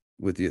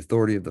with the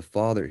authority of the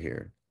Father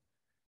here.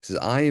 He says,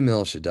 I am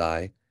El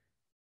Shaddai,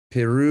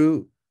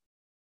 Peru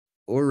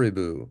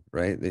Oribu,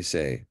 right? They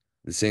say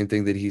the same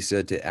thing that he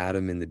said to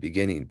Adam in the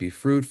beginning, be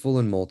fruitful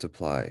and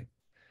multiply.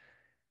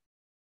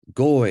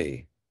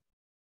 Goy.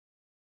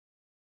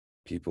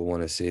 People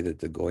want to say that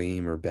the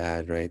Goyim are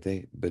bad, right?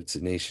 But it's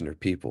a nation or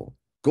people.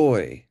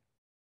 Goy.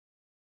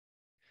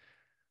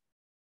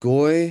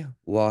 Goy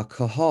wa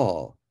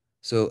kahal.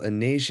 So a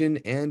nation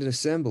and an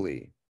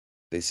assembly.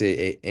 They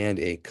say and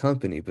a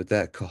company, but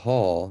that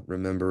kahal,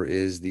 remember,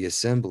 is the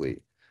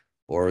assembly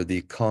or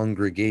the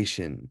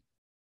congregation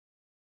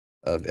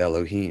of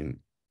Elohim.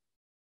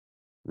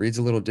 Reads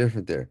a little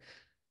different there.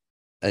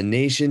 A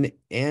nation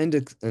and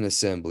an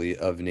assembly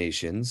of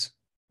nations,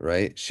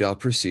 right, shall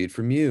proceed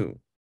from you,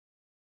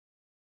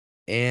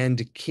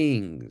 and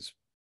kings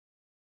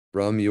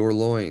from your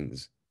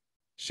loins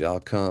shall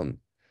come.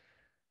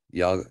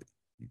 Y'all,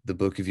 the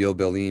book of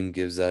Yobelim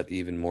gives that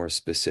even more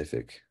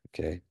specific,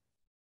 okay?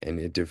 And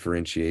it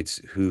differentiates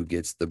who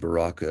gets the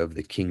baraka of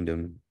the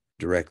kingdom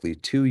directly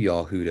to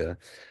Yahudah,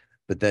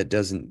 but that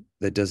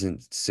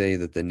doesn't say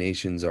that the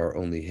nations are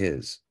only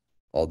his.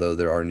 Although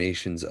there are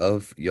nations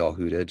of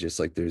Yahudah, just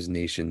like there's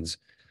nations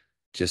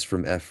just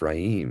from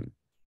Ephraim,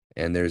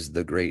 and there's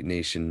the great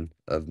nation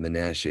of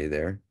Manasseh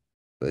there,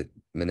 but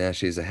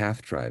Manasseh is a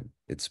half tribe.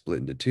 It's split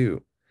into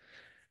two.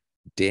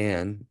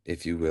 Dan,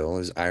 if you will,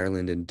 is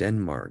Ireland and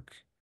Denmark.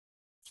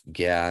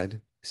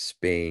 Gad,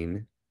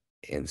 Spain,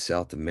 and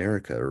South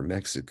America or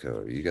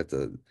Mexico. You got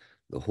the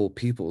whole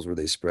peoples where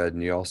they spread,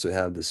 and you also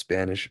have the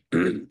Spanish,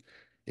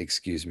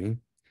 excuse me,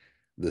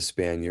 the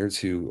Spaniards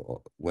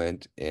who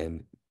went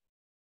and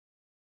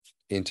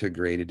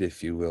integrated,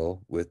 if you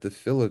will, with the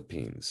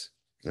Philippines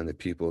and the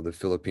people of the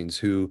Philippines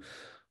who,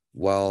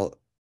 while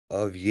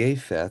of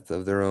Japheth,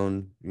 of their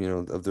own,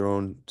 of their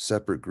own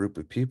separate group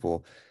of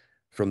people,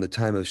 from the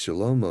time of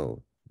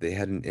Shalomo, they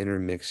had an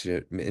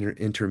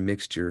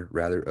intermixture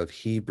rather of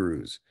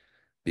Hebrews,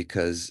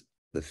 because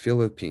the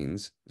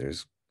Philippines,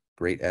 there's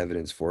great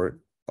evidence for it,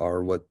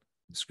 are what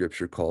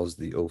scripture calls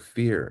the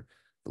Ophir,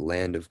 the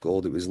land of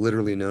gold. It was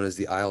literally known as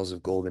the Isles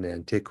of Gold in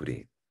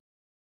antiquity.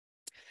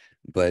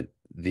 But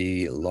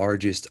the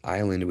largest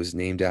island was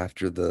named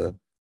after the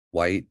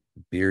white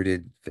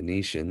bearded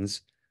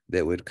Phoenicians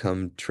that would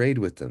come trade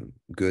with them,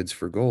 goods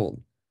for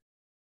gold.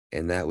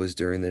 And that was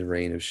during the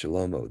reign of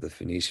Shalomo. The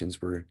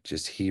Phoenicians were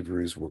just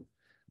Hebrews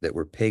that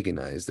were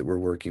paganized, that were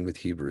working with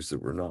Hebrews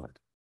that were not.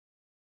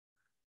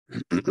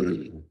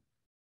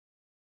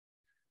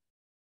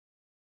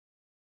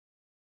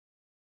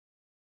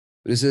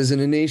 But it says,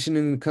 and a nation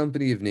and a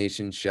company of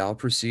nations shall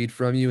proceed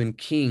from you, and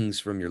kings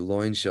from your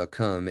loins shall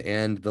come,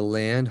 and the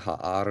land,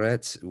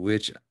 Haaretz,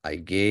 which I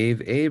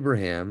gave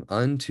Abraham,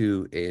 and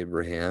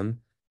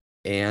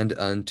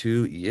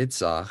unto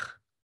Yitzhak,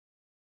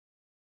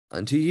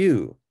 unto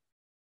you,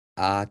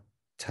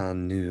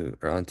 Atanu,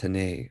 or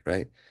Antane,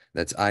 right?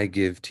 That's I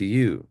give to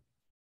you.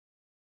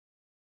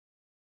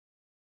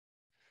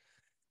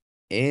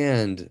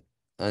 And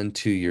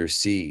unto your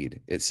seed.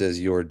 It says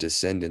your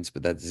descendants,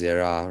 but that's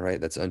Zerah, right?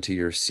 That's unto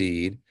your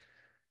seed.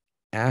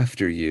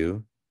 After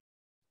you,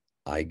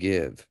 I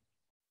give.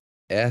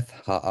 Eth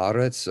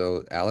haaretz,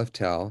 so Aleph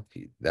Tau,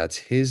 that's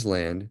his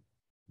land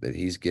that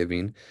he's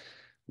giving,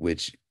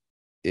 which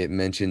it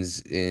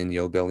mentions in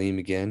Yobelim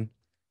again,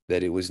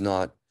 that it was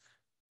not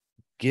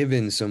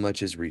given so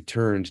much as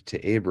returned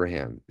to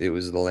Abraham. It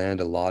was the land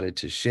allotted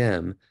to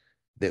Shem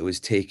that was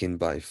taken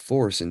by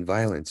force and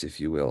violence, if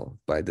you will,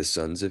 by the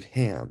sons of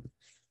Ham.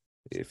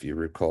 If you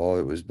recall,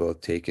 it was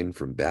both taken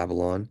from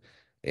Babylon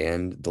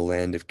and the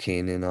land of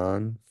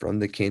Canaan from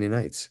the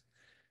Canaanites.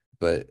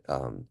 But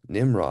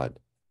Nimrod,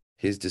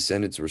 his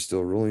descendants were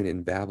still ruling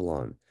in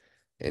Babylon.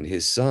 And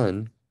his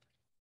son,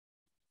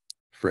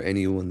 for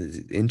anyone that's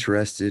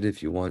interested,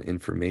 if you want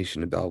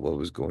information about what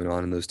was going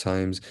on in those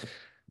times,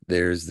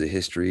 there's the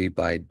history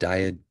by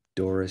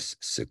Diodorus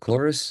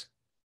Siculus,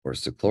 or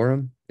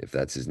Siculorum, if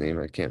that's his name.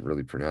 I can't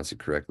really pronounce it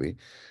correctly.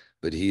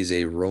 But he's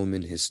a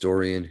Roman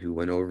historian who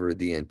went over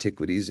the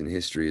antiquities and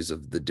histories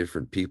of the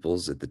different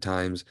peoples at the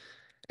times.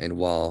 And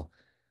while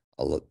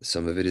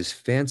Some of it is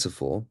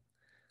fanciful.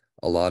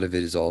 A lot of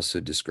it is also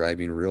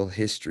describing real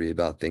history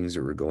about things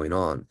that were going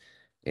on.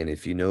 And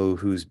if you know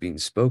who's being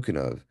spoken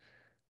of,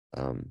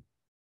 um,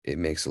 it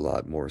makes a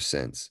lot more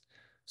sense.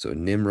 So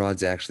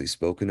Nimrod's actually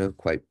spoken of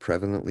quite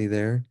prevalently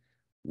there,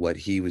 what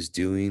he was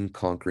doing,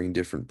 conquering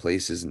different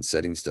places and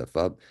setting stuff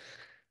up.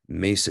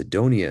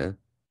 Macedonia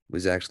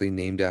was actually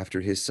named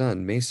after his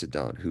son,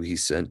 Macedon, who he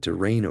sent to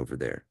reign over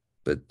there.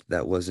 But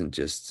that wasn't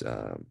just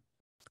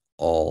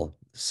all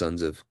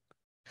sons of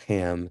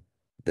Ham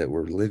that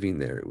were living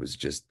there. It was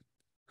just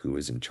who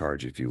was in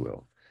charge, if you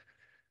will.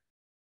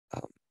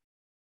 Um,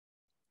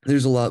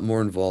 there's a lot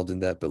more involved in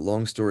that, but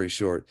long story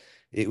short,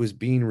 it was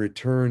being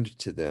returned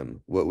to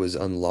them what was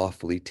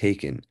unlawfully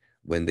taken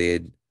when they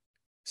had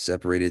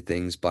separated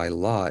things by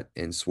lot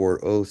and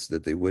swore oaths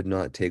that they would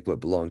not take what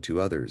belonged to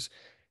others,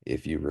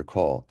 if you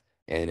recall.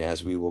 And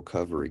as we will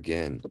cover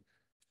again,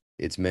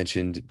 it's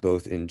mentioned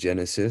both in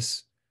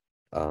Genesis,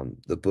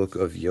 the book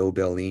of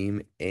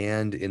Yobelim,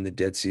 and in the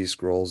Dead Sea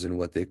Scrolls in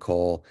what they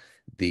call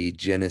the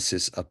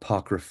Genesis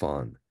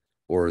Apocryphon,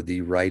 or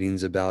the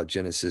writings about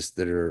Genesis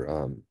that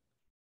are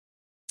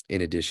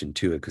in addition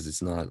to it, because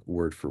it's not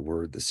word for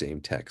word the same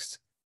text.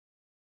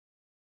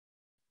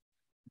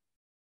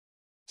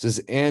 It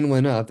says, and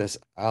went up, that's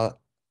wa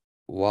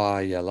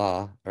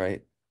yala,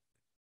 right?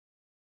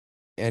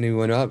 And he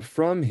went up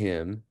from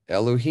him,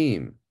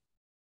 Elohim.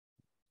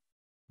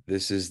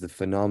 This is the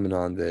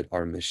phenomenon that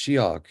our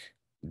Mashiach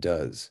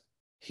does.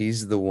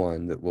 He's the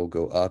one that will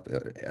go up,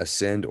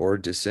 ascend or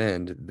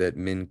descend, that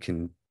men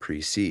can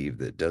perceive,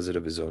 that does it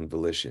of his own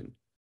volition,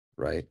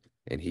 right?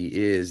 And he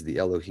is the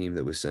Elohim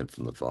that was sent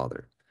from the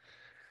Father.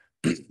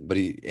 But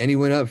he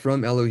went up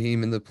from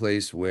Elohim in the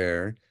place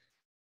where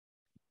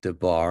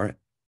Debar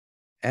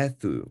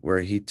Ethu,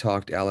 where he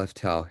talked Aleph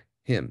Tau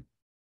him.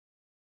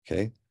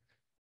 Okay.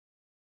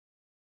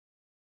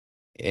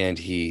 And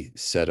he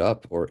set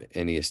up,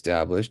 and he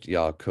established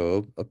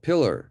Yaakov a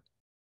pillar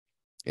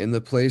in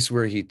the place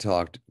where he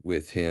talked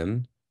with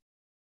him.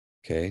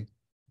 Okay.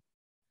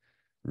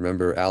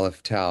 Remember,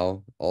 Aleph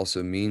Tau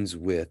also means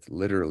with,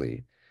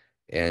 literally.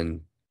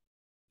 And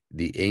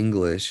the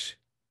English,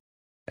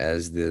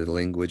 as the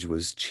language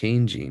was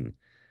changing,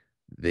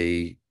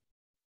 they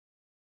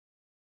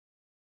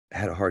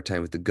had a hard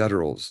time with the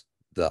gutturals.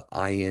 The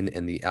ayin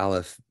and the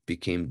aleph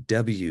became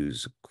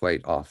W's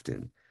quite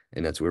often.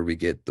 And that's where we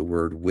get the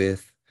word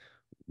with,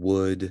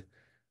 would,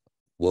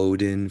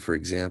 Woden, for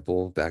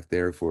example, back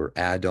there for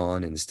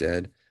add-on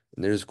instead.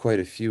 And there's quite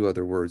a few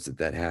other words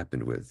that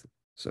happened with.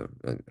 So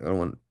I don't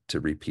want to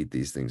repeat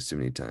these things too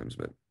many times,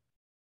 but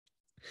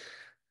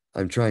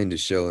I'm trying to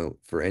show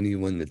for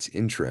anyone that's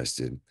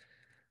interested,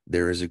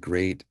 there is a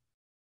great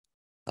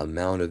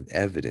amount of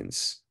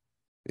evidence,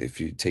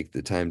 if you take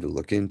the time to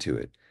look into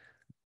it,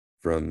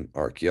 from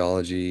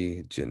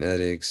archaeology,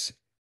 genetics,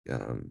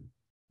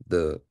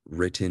 the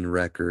written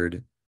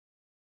record,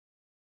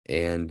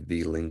 and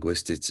the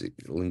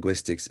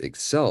linguistics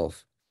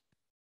itself,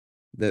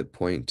 that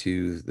point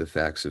to the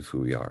facts of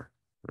who we are,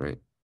 right?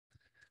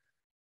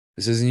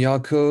 This is in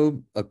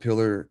Yaakov, a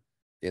pillar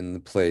in the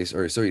place,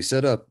 or so he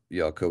set up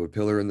Yaakov, a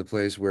pillar in the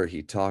place where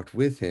he talked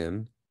with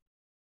him,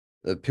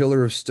 a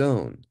pillar of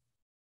stone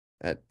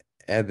at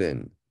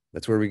Eben.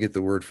 That's where we get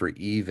the word for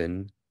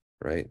even,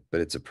 right?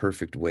 But it's a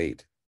perfect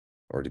weight,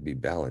 or to be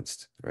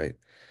balanced, right?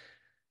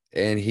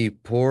 And he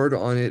poured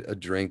on it a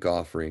drink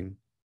offering,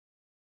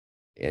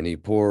 and he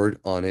poured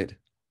on it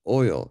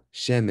oil,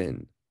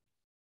 shemen.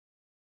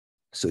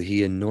 So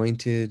he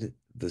anointed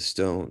the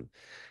stone,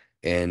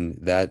 and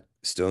that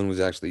stone was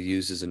actually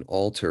used as an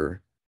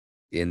altar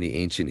in the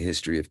ancient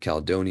history of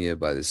Caledonia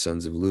by the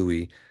sons of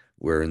Louis,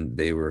 wherein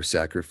they were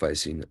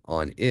sacrificing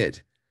on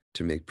it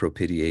to make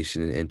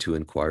propitiation and to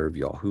inquire of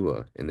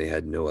Yahuwah, and they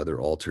had no other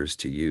altars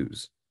to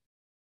use.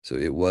 So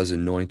it was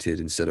anointed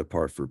and set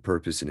apart for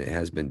purpose, and it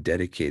has been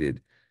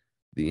dedicated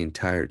the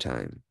entire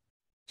time.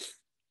 It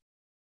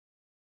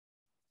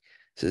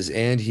says,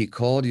 and he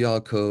called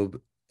Yaakov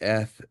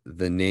Eth,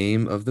 the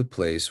name of the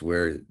place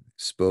where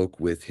spoke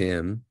with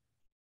him,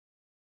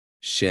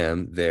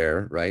 Shem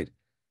there, right?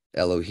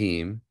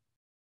 Elohim,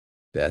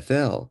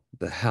 Bethel,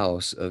 the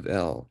house of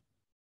El.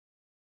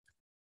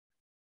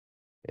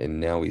 And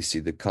now we see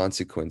the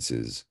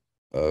consequences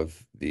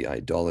of the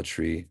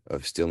idolatry,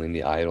 of stealing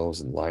the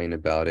idols and lying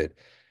about it.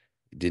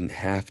 It didn't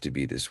have to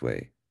be this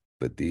way,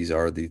 but these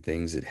are the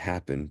things that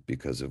happened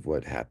because of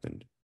what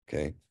happened,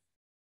 okay?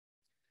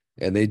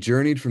 And they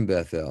journeyed from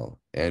Bethel,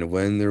 and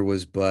when there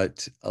was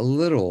but a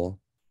little,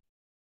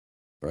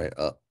 right,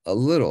 a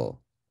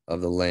little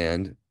of the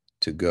land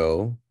to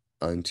go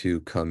unto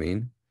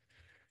coming,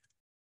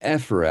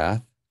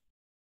 Ephrath,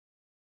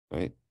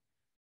 right,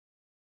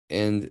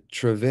 and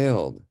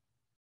travailed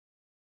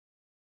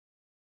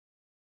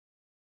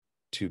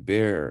to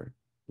bear,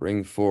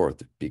 bring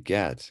forth,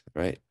 begat,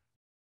 right?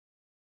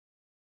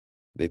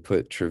 They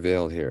put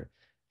travail here.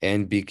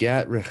 And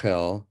begat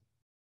Rachel,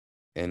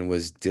 and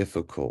was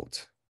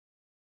difficult,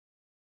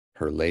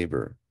 her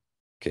labor.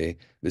 Okay,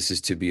 this is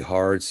to be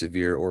hard,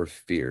 severe, or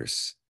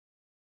fierce.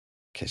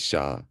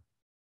 Kesha.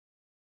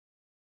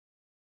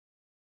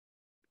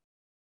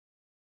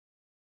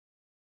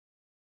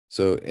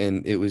 So,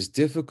 and it was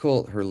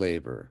difficult her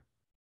labor.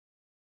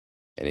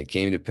 And it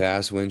came to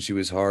pass when she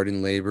was hard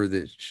in labor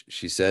that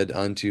she said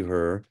unto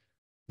her,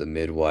 the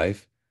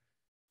midwife,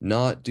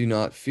 do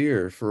not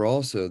fear, for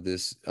also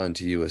this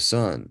unto you a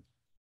son.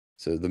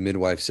 So the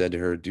midwife said to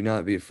her, do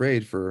not be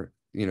afraid, for,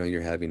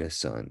 you're having a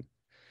son.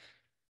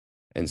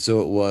 And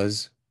so it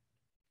was,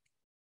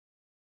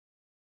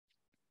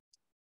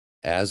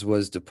 as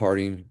was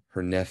departing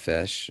her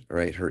nephesh,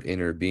 right, her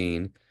inner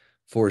being,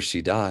 for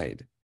she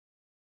died,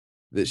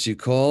 that she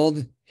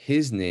called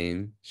his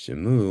name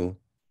Shemu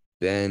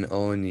ben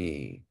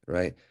Oni,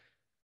 right?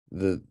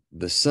 The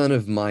son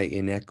of my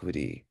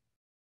iniquity,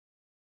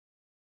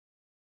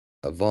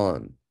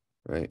 Avon,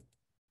 right?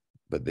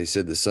 But they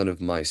said the son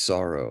of my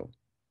sorrow,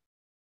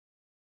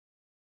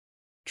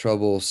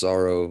 trouble,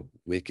 sorrow,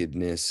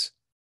 wickedness.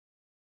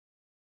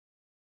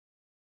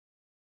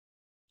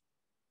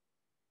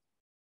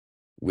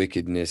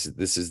 Wickedness,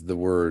 this is the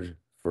word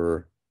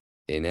for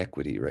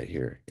inequity right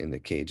here in the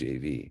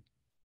KJV,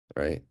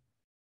 right?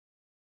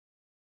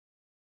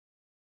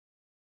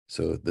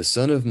 So the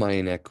son of my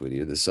iniquity,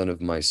 or the son of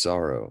my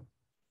sorrow.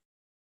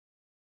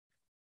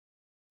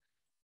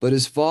 But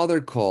his father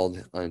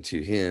called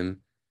unto him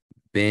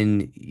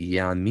Ben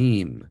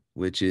Yamim,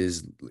 which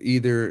is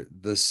either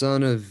the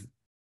son of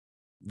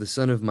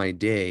my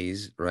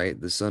days,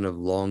 right? The son of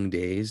long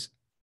days,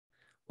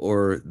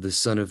 or the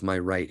son of my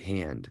right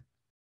hand.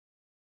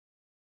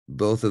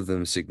 Both of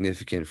them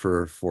significant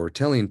for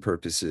foretelling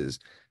purposes,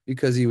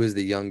 because he was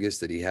the youngest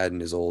that he had in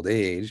his old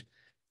age,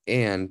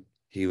 and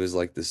he was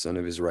like the son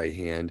of his right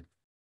hand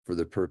for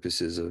the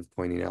purposes of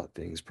pointing out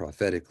things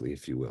prophetically,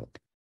 if you will.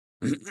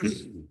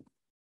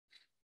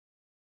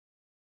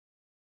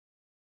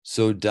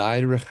 So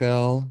died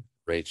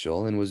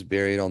Rachel, and was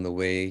buried on the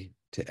way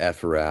to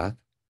Ephrath.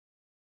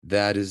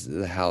 That is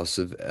the house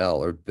of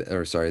El,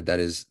 or sorry,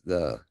 that is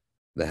the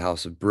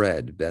house of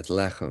bread,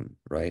 Bethlehem,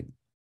 right?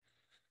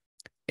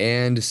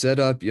 And set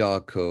up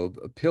Jacob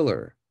a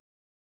pillar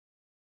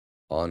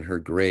on her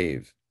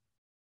grave.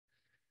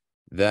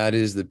 That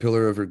is the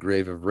pillar of her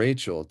grave of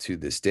Rachel to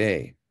this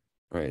day,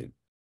 right?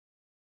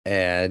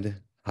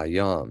 Ad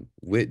Hayam,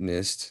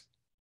 witnessed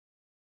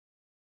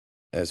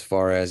as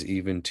far as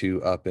even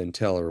to up and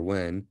tell or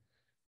when,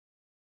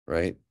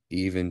 right?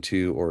 Even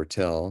to or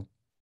tell,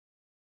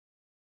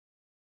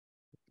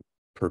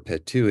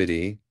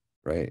 perpetuity,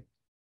 right?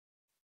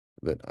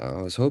 But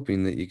I was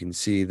hoping that you can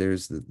see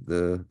there's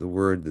the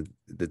word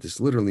that this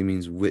literally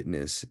means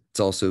witness.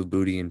 It's also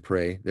booty and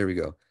prey. There we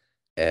go.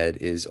 Ed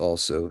is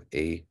also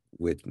a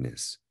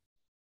witness.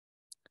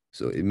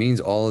 So it means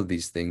all of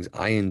these things.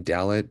 Ayin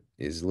Dalet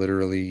is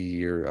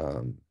literally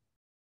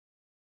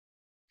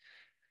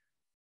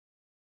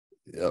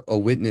a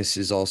witness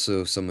is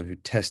also someone who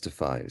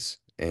testifies,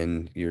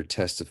 and your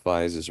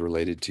testifies is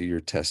related to your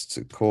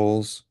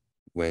testicles.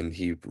 When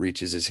he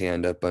reaches his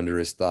hand up under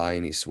his thigh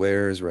and he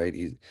swears, right?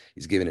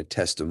 He's given a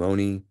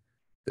testimony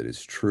that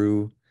is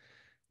true.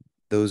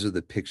 Those are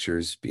the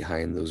pictures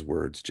behind those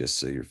words, just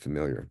so you're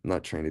familiar. I'm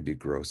not trying to be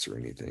gross or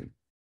anything.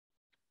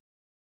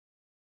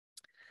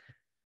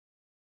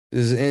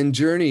 And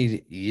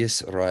journeyed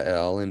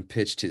Yisrael and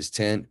pitched his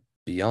tent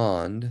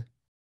beyond,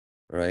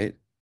 right?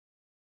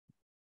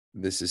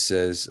 This is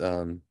says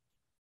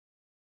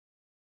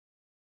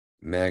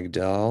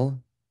Magdal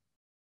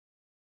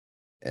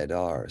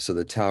Edar. So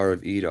the Tower of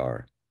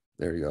Edar.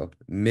 There you go.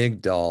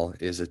 Migdal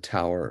is a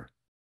tower.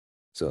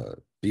 So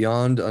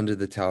beyond under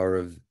the Tower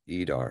of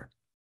Edar.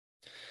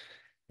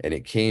 And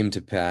it came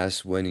to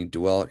pass when he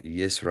dwelt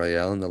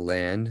Yisrael in the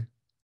land,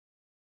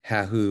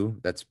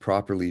 Hahu, that's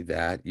properly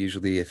that.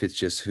 Usually if it's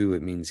just who,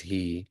 it means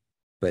he.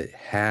 But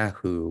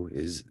Hahu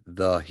is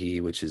the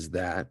he, which is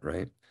that,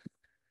 right?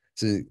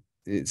 So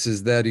it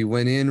says that he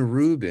went in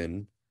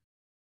Reuben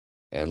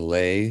and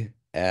lay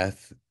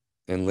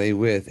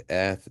with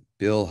Ath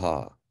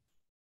Bilhah,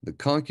 the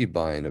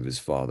concubine of his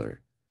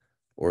father,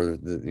 or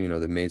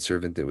the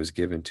maidservant that was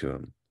given to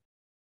him.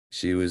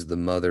 She was the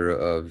mother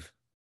of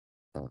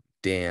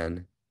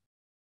Dan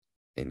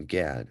and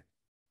Gad.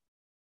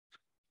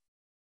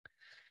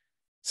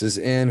 It says,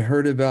 and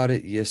heard about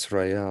it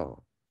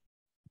Yisrael.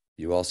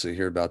 You also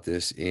hear about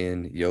this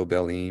in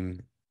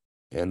Yobelim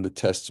and the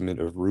Testament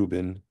of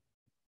Reuben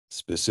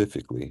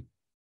specifically.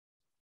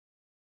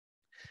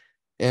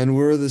 And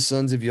were the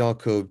sons of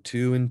Jacob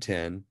 2 and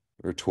 10,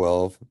 or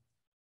 12.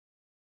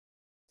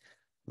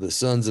 The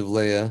sons of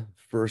Leah,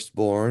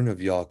 firstborn of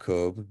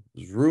Jacob,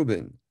 was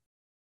Reuben,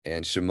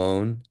 and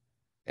Shimon,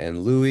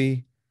 and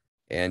Louis,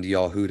 and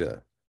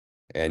Yahuda,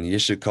 and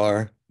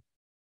Yishakar,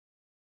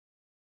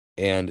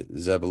 and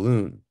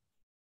Zebulun.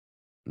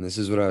 And this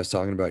is what I was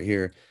talking about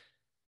here.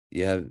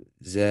 You have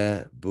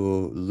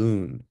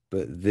Zebulun,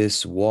 but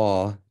this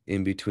wa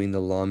in between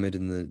the lamed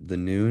and the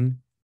noon,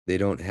 they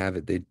don't have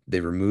it. They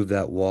remove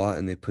that wa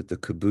and they put the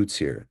kibbutz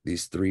here,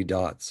 these three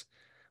dots,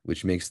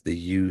 which makes the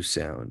U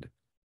sound.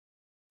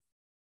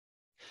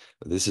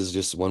 This is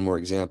just one more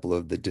example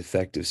of the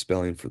defective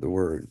spelling for the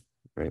word,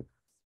 right? It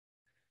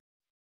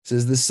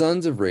says the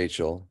sons of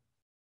Rachel,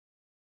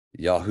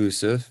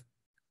 Yahusuf,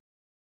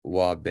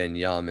 Wa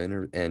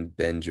Benjamin and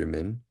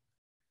Benjamin.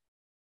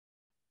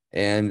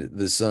 And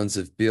the sons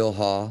of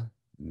Bilhah,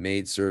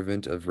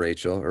 maidservant of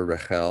Rachel or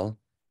Rachel,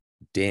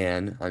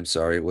 Dan, I'm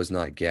sorry, it was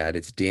not Gad,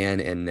 it's Dan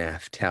and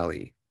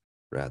Naphtali,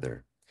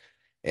 rather.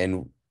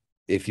 And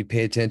if you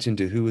pay attention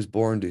to who was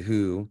born to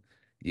who,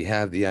 you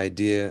have the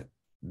idea,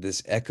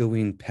 this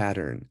echoing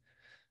pattern,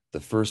 the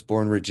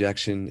firstborn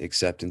rejection,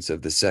 acceptance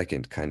of the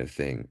second kind of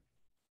thing.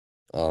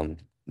 Um,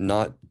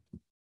 not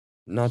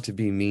not to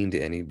be mean to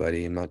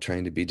anybody. I'm not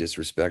trying to be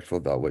disrespectful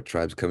about what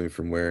tribe's coming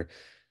from where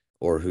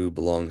or who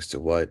belongs to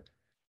what.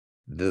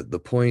 The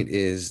point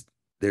is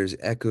there's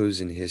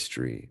echoes in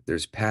history.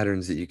 There's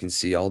patterns that you can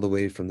see all the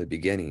way from the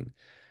beginning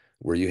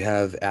where you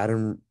have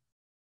Adam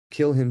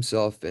kill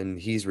himself and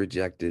he's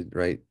rejected,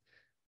 right?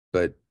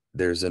 But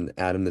there's an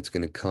Adam that's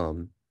going to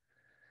come.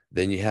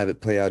 Then you have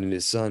it play out in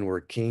his son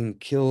where Cain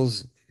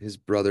kills his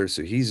brother,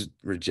 so he's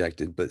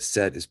rejected, but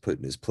Set is put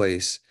in his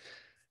place.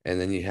 And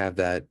then you have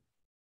that,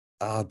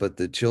 but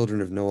the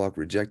children of Noah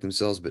reject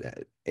themselves,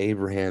 but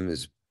Abraham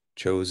is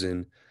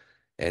chosen.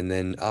 And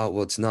then,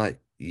 well, it's not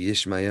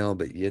Ishmael,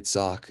 but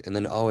Yitzhak. And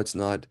then, it's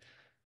not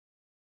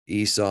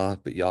Esau,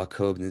 but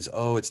Jacob. And it's,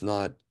 it's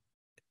not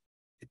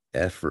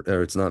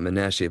or it's not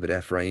Manasseh, but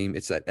Ephraim.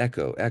 It's that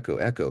echo, echo,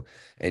 echo.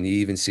 And you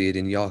even see it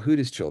in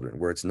Yahuda's children,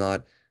 where it's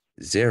not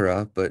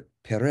Zerah, but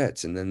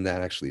Peretz. And then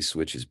that actually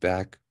switches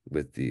back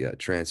with the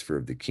transfer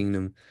of the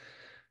kingdom.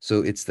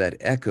 So it's that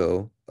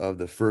echo of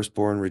the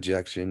firstborn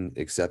rejection,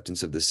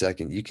 acceptance of the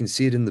second. You can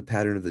see it in the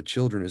pattern of the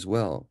children as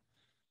well,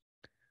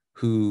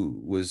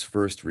 who was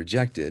first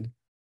rejected,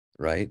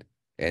 right?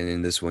 And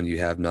in this one, you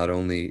have not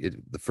only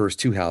the first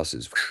two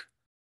houses,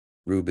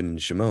 Reuben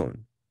and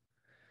Shimon,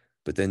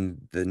 but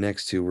then the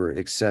next two were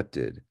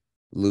accepted,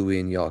 Louis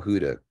and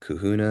Yahuda,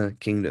 Kahuna,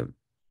 kingdom,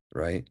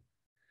 right?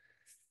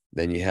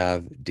 Then you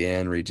have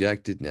Dan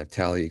rejected,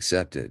 Naphtali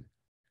accepted,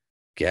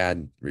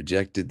 Gad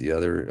rejected, the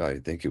other, I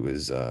think it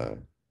was,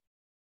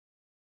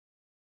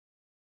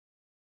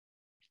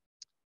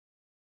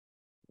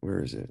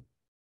 where is it?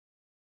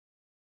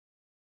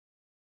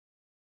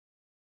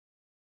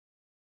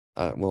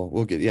 Well,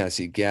 we'll get, yeah,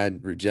 see,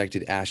 Gad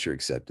rejected, Asher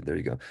accepted. There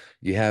you go.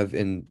 You have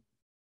in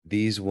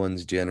these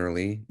ones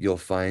generally, you'll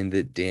find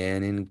that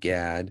Dan and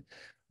Gad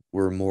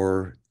were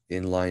more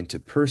in line to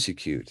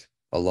persecute,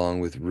 along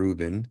with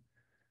Reuben,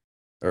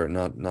 or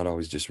not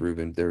always just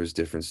Reuben. There was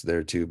difference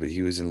there too, but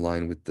he was in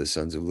line with the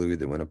sons of Louis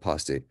that went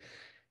apostate.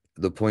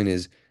 The point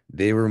is,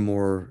 they were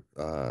more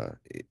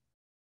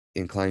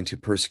inclined to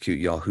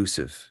persecute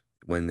Yahusuf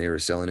when they were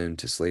selling him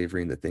to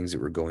slavery and the things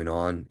that were going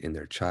on in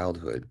their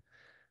childhood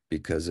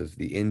because of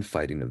the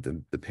infighting of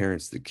the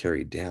parents that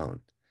carried down.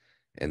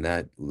 And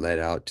that led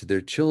out to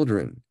their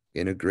children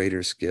in a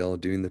greater scale,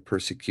 doing the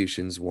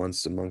persecutions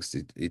once amongst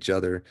each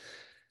other,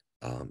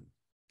 um,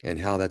 and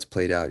how that's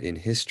played out in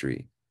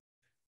history.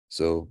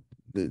 So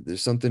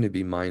there's something to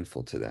be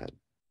mindful to that.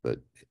 But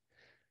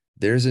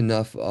there's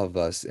enough of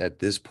us at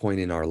this point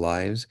in our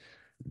lives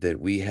that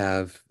we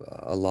have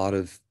a lot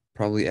of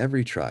probably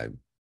every tribe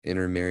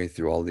intermarry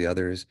through all the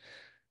others.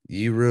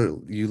 You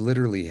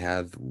literally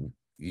have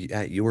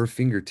at your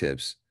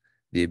fingertips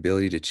the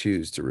ability to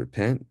choose to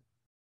repent,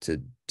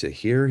 to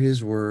hear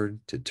his word,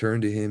 to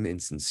turn to him in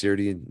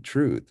sincerity and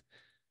truth,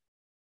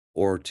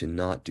 or to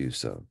not do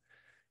so.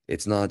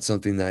 It's not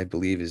something that I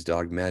believe is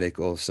dogmatic.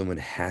 Oh, someone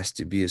has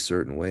to be a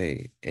certain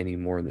way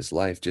anymore in this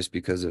life just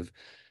because of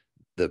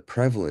the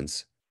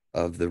prevalence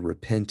of the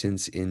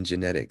repentance in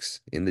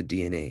genetics, in the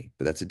DNA.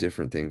 But that's a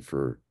different thing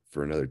for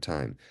another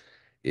time.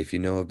 If you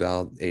know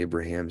about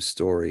Abraham's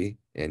story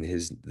and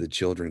the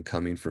children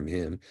coming from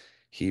him,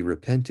 he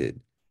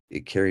repented.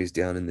 It carries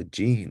down in the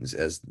genes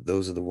as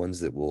those are the ones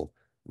that will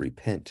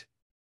repent,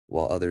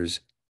 while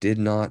others did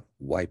not,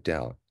 wiped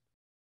out.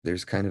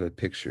 There's kind of a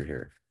picture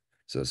here.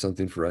 So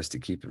something for us to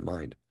keep in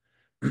mind.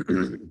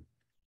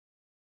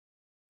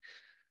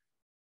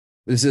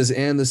 It says,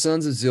 and the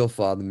sons of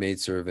Zilpah, the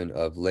maidservant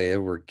of Leah,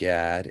 were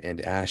Gad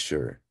and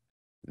Asher.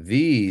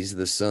 These,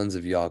 the sons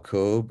of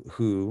Jacob,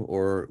 who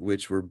or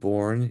which were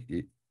born,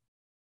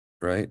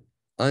 right,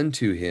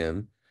 unto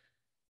him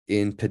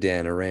in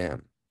Padan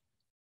Aram.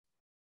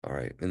 All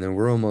right, and then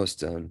we're almost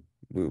done.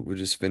 We'll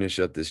just finish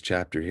up this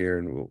chapter here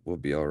and we'll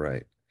be all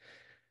right.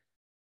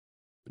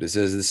 But it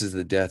says this is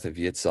the death of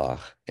Yitzhak,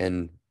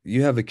 and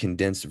you have a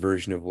condensed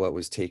version of what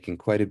was taking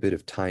quite a bit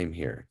of time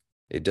here.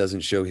 It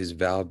doesn't show his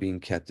vow being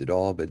kept at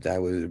all, but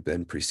that would have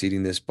been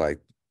preceding this by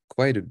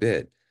quite a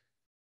bit.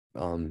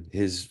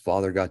 His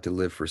father got to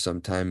live for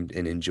some time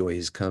and enjoy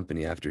his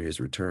company after his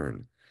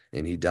return,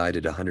 and he died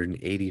at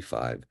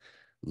 185,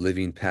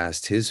 living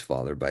past his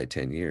father by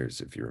 10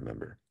 years, if you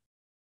remember.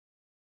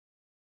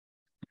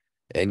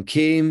 And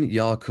came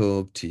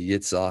Jacob to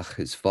Yitzhak,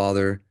 his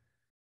father,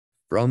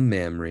 from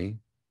Mamre,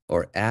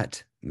 or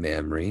at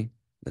Mamre.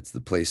 That's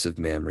the place of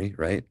Mamre,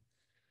 right?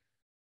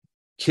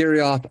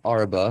 Kiriath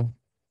Arba,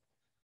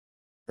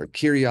 or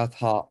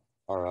Kiriath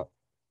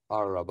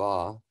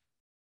Araba,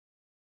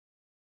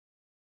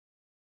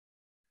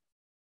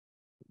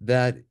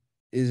 that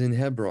is in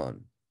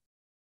Hebron,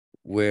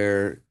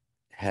 where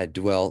had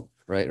dwelt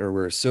right? Or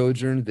where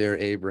sojourned, there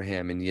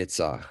Abraham and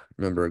Yitzhak.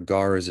 Remember,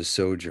 Agar is a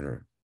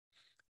sojourner.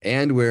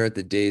 And where at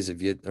the days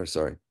of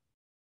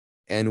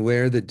and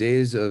where the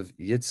days of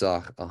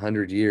Yitzhak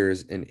 100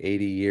 years and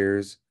 80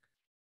 years.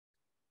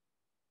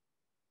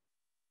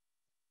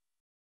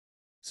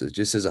 So it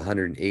just says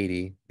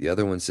 180. The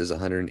other one says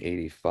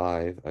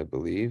 185, I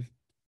believe.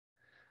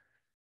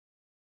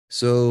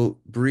 So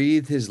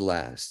breathe his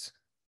last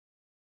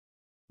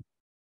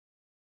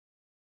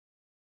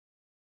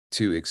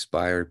to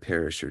expire,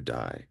 perish, or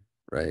die,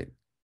 right?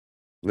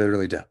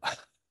 Literally to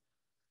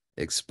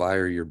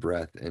expire your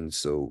breath and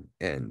so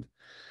end.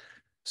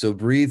 So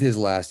breathe his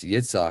last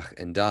Yitzhak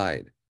and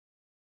died,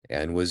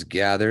 and was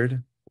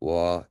gathered,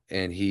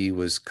 and he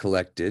was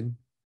collected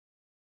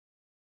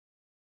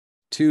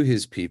to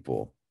his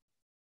people.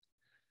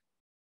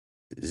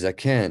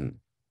 Zaken,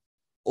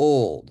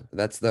 old.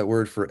 That's that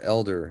word for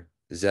elder.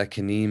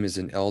 Zekanim is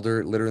an elder.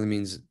 It literally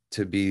means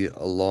to be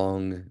a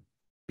long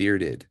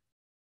bearded,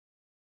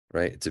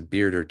 right? It's a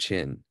beard or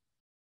chin.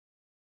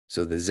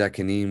 So the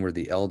Zekanim were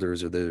the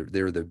elders, or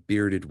they're the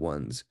bearded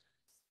ones.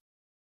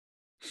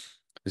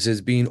 It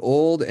says, being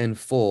old and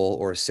full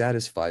or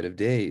satisfied of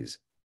days,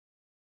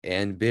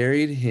 and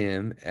buried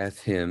him at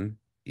him,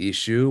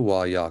 Ishu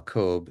wa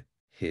Yaakov,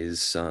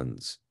 his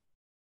sons.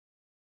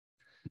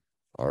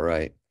 All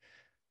right.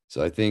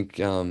 So I think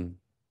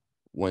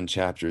one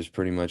chapter is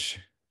pretty much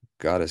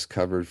got us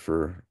covered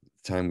for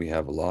the time we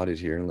have allotted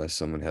here, unless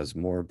someone has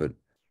more, but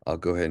I'll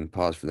go ahead and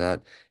pause for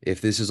that.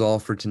 If this is all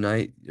for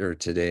tonight or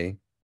today,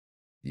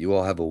 you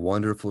all have a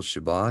wonderful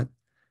Shabbat,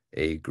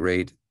 a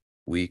great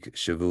week,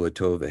 Shavua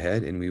Tov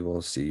ahead, and we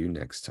will see you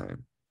next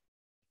time.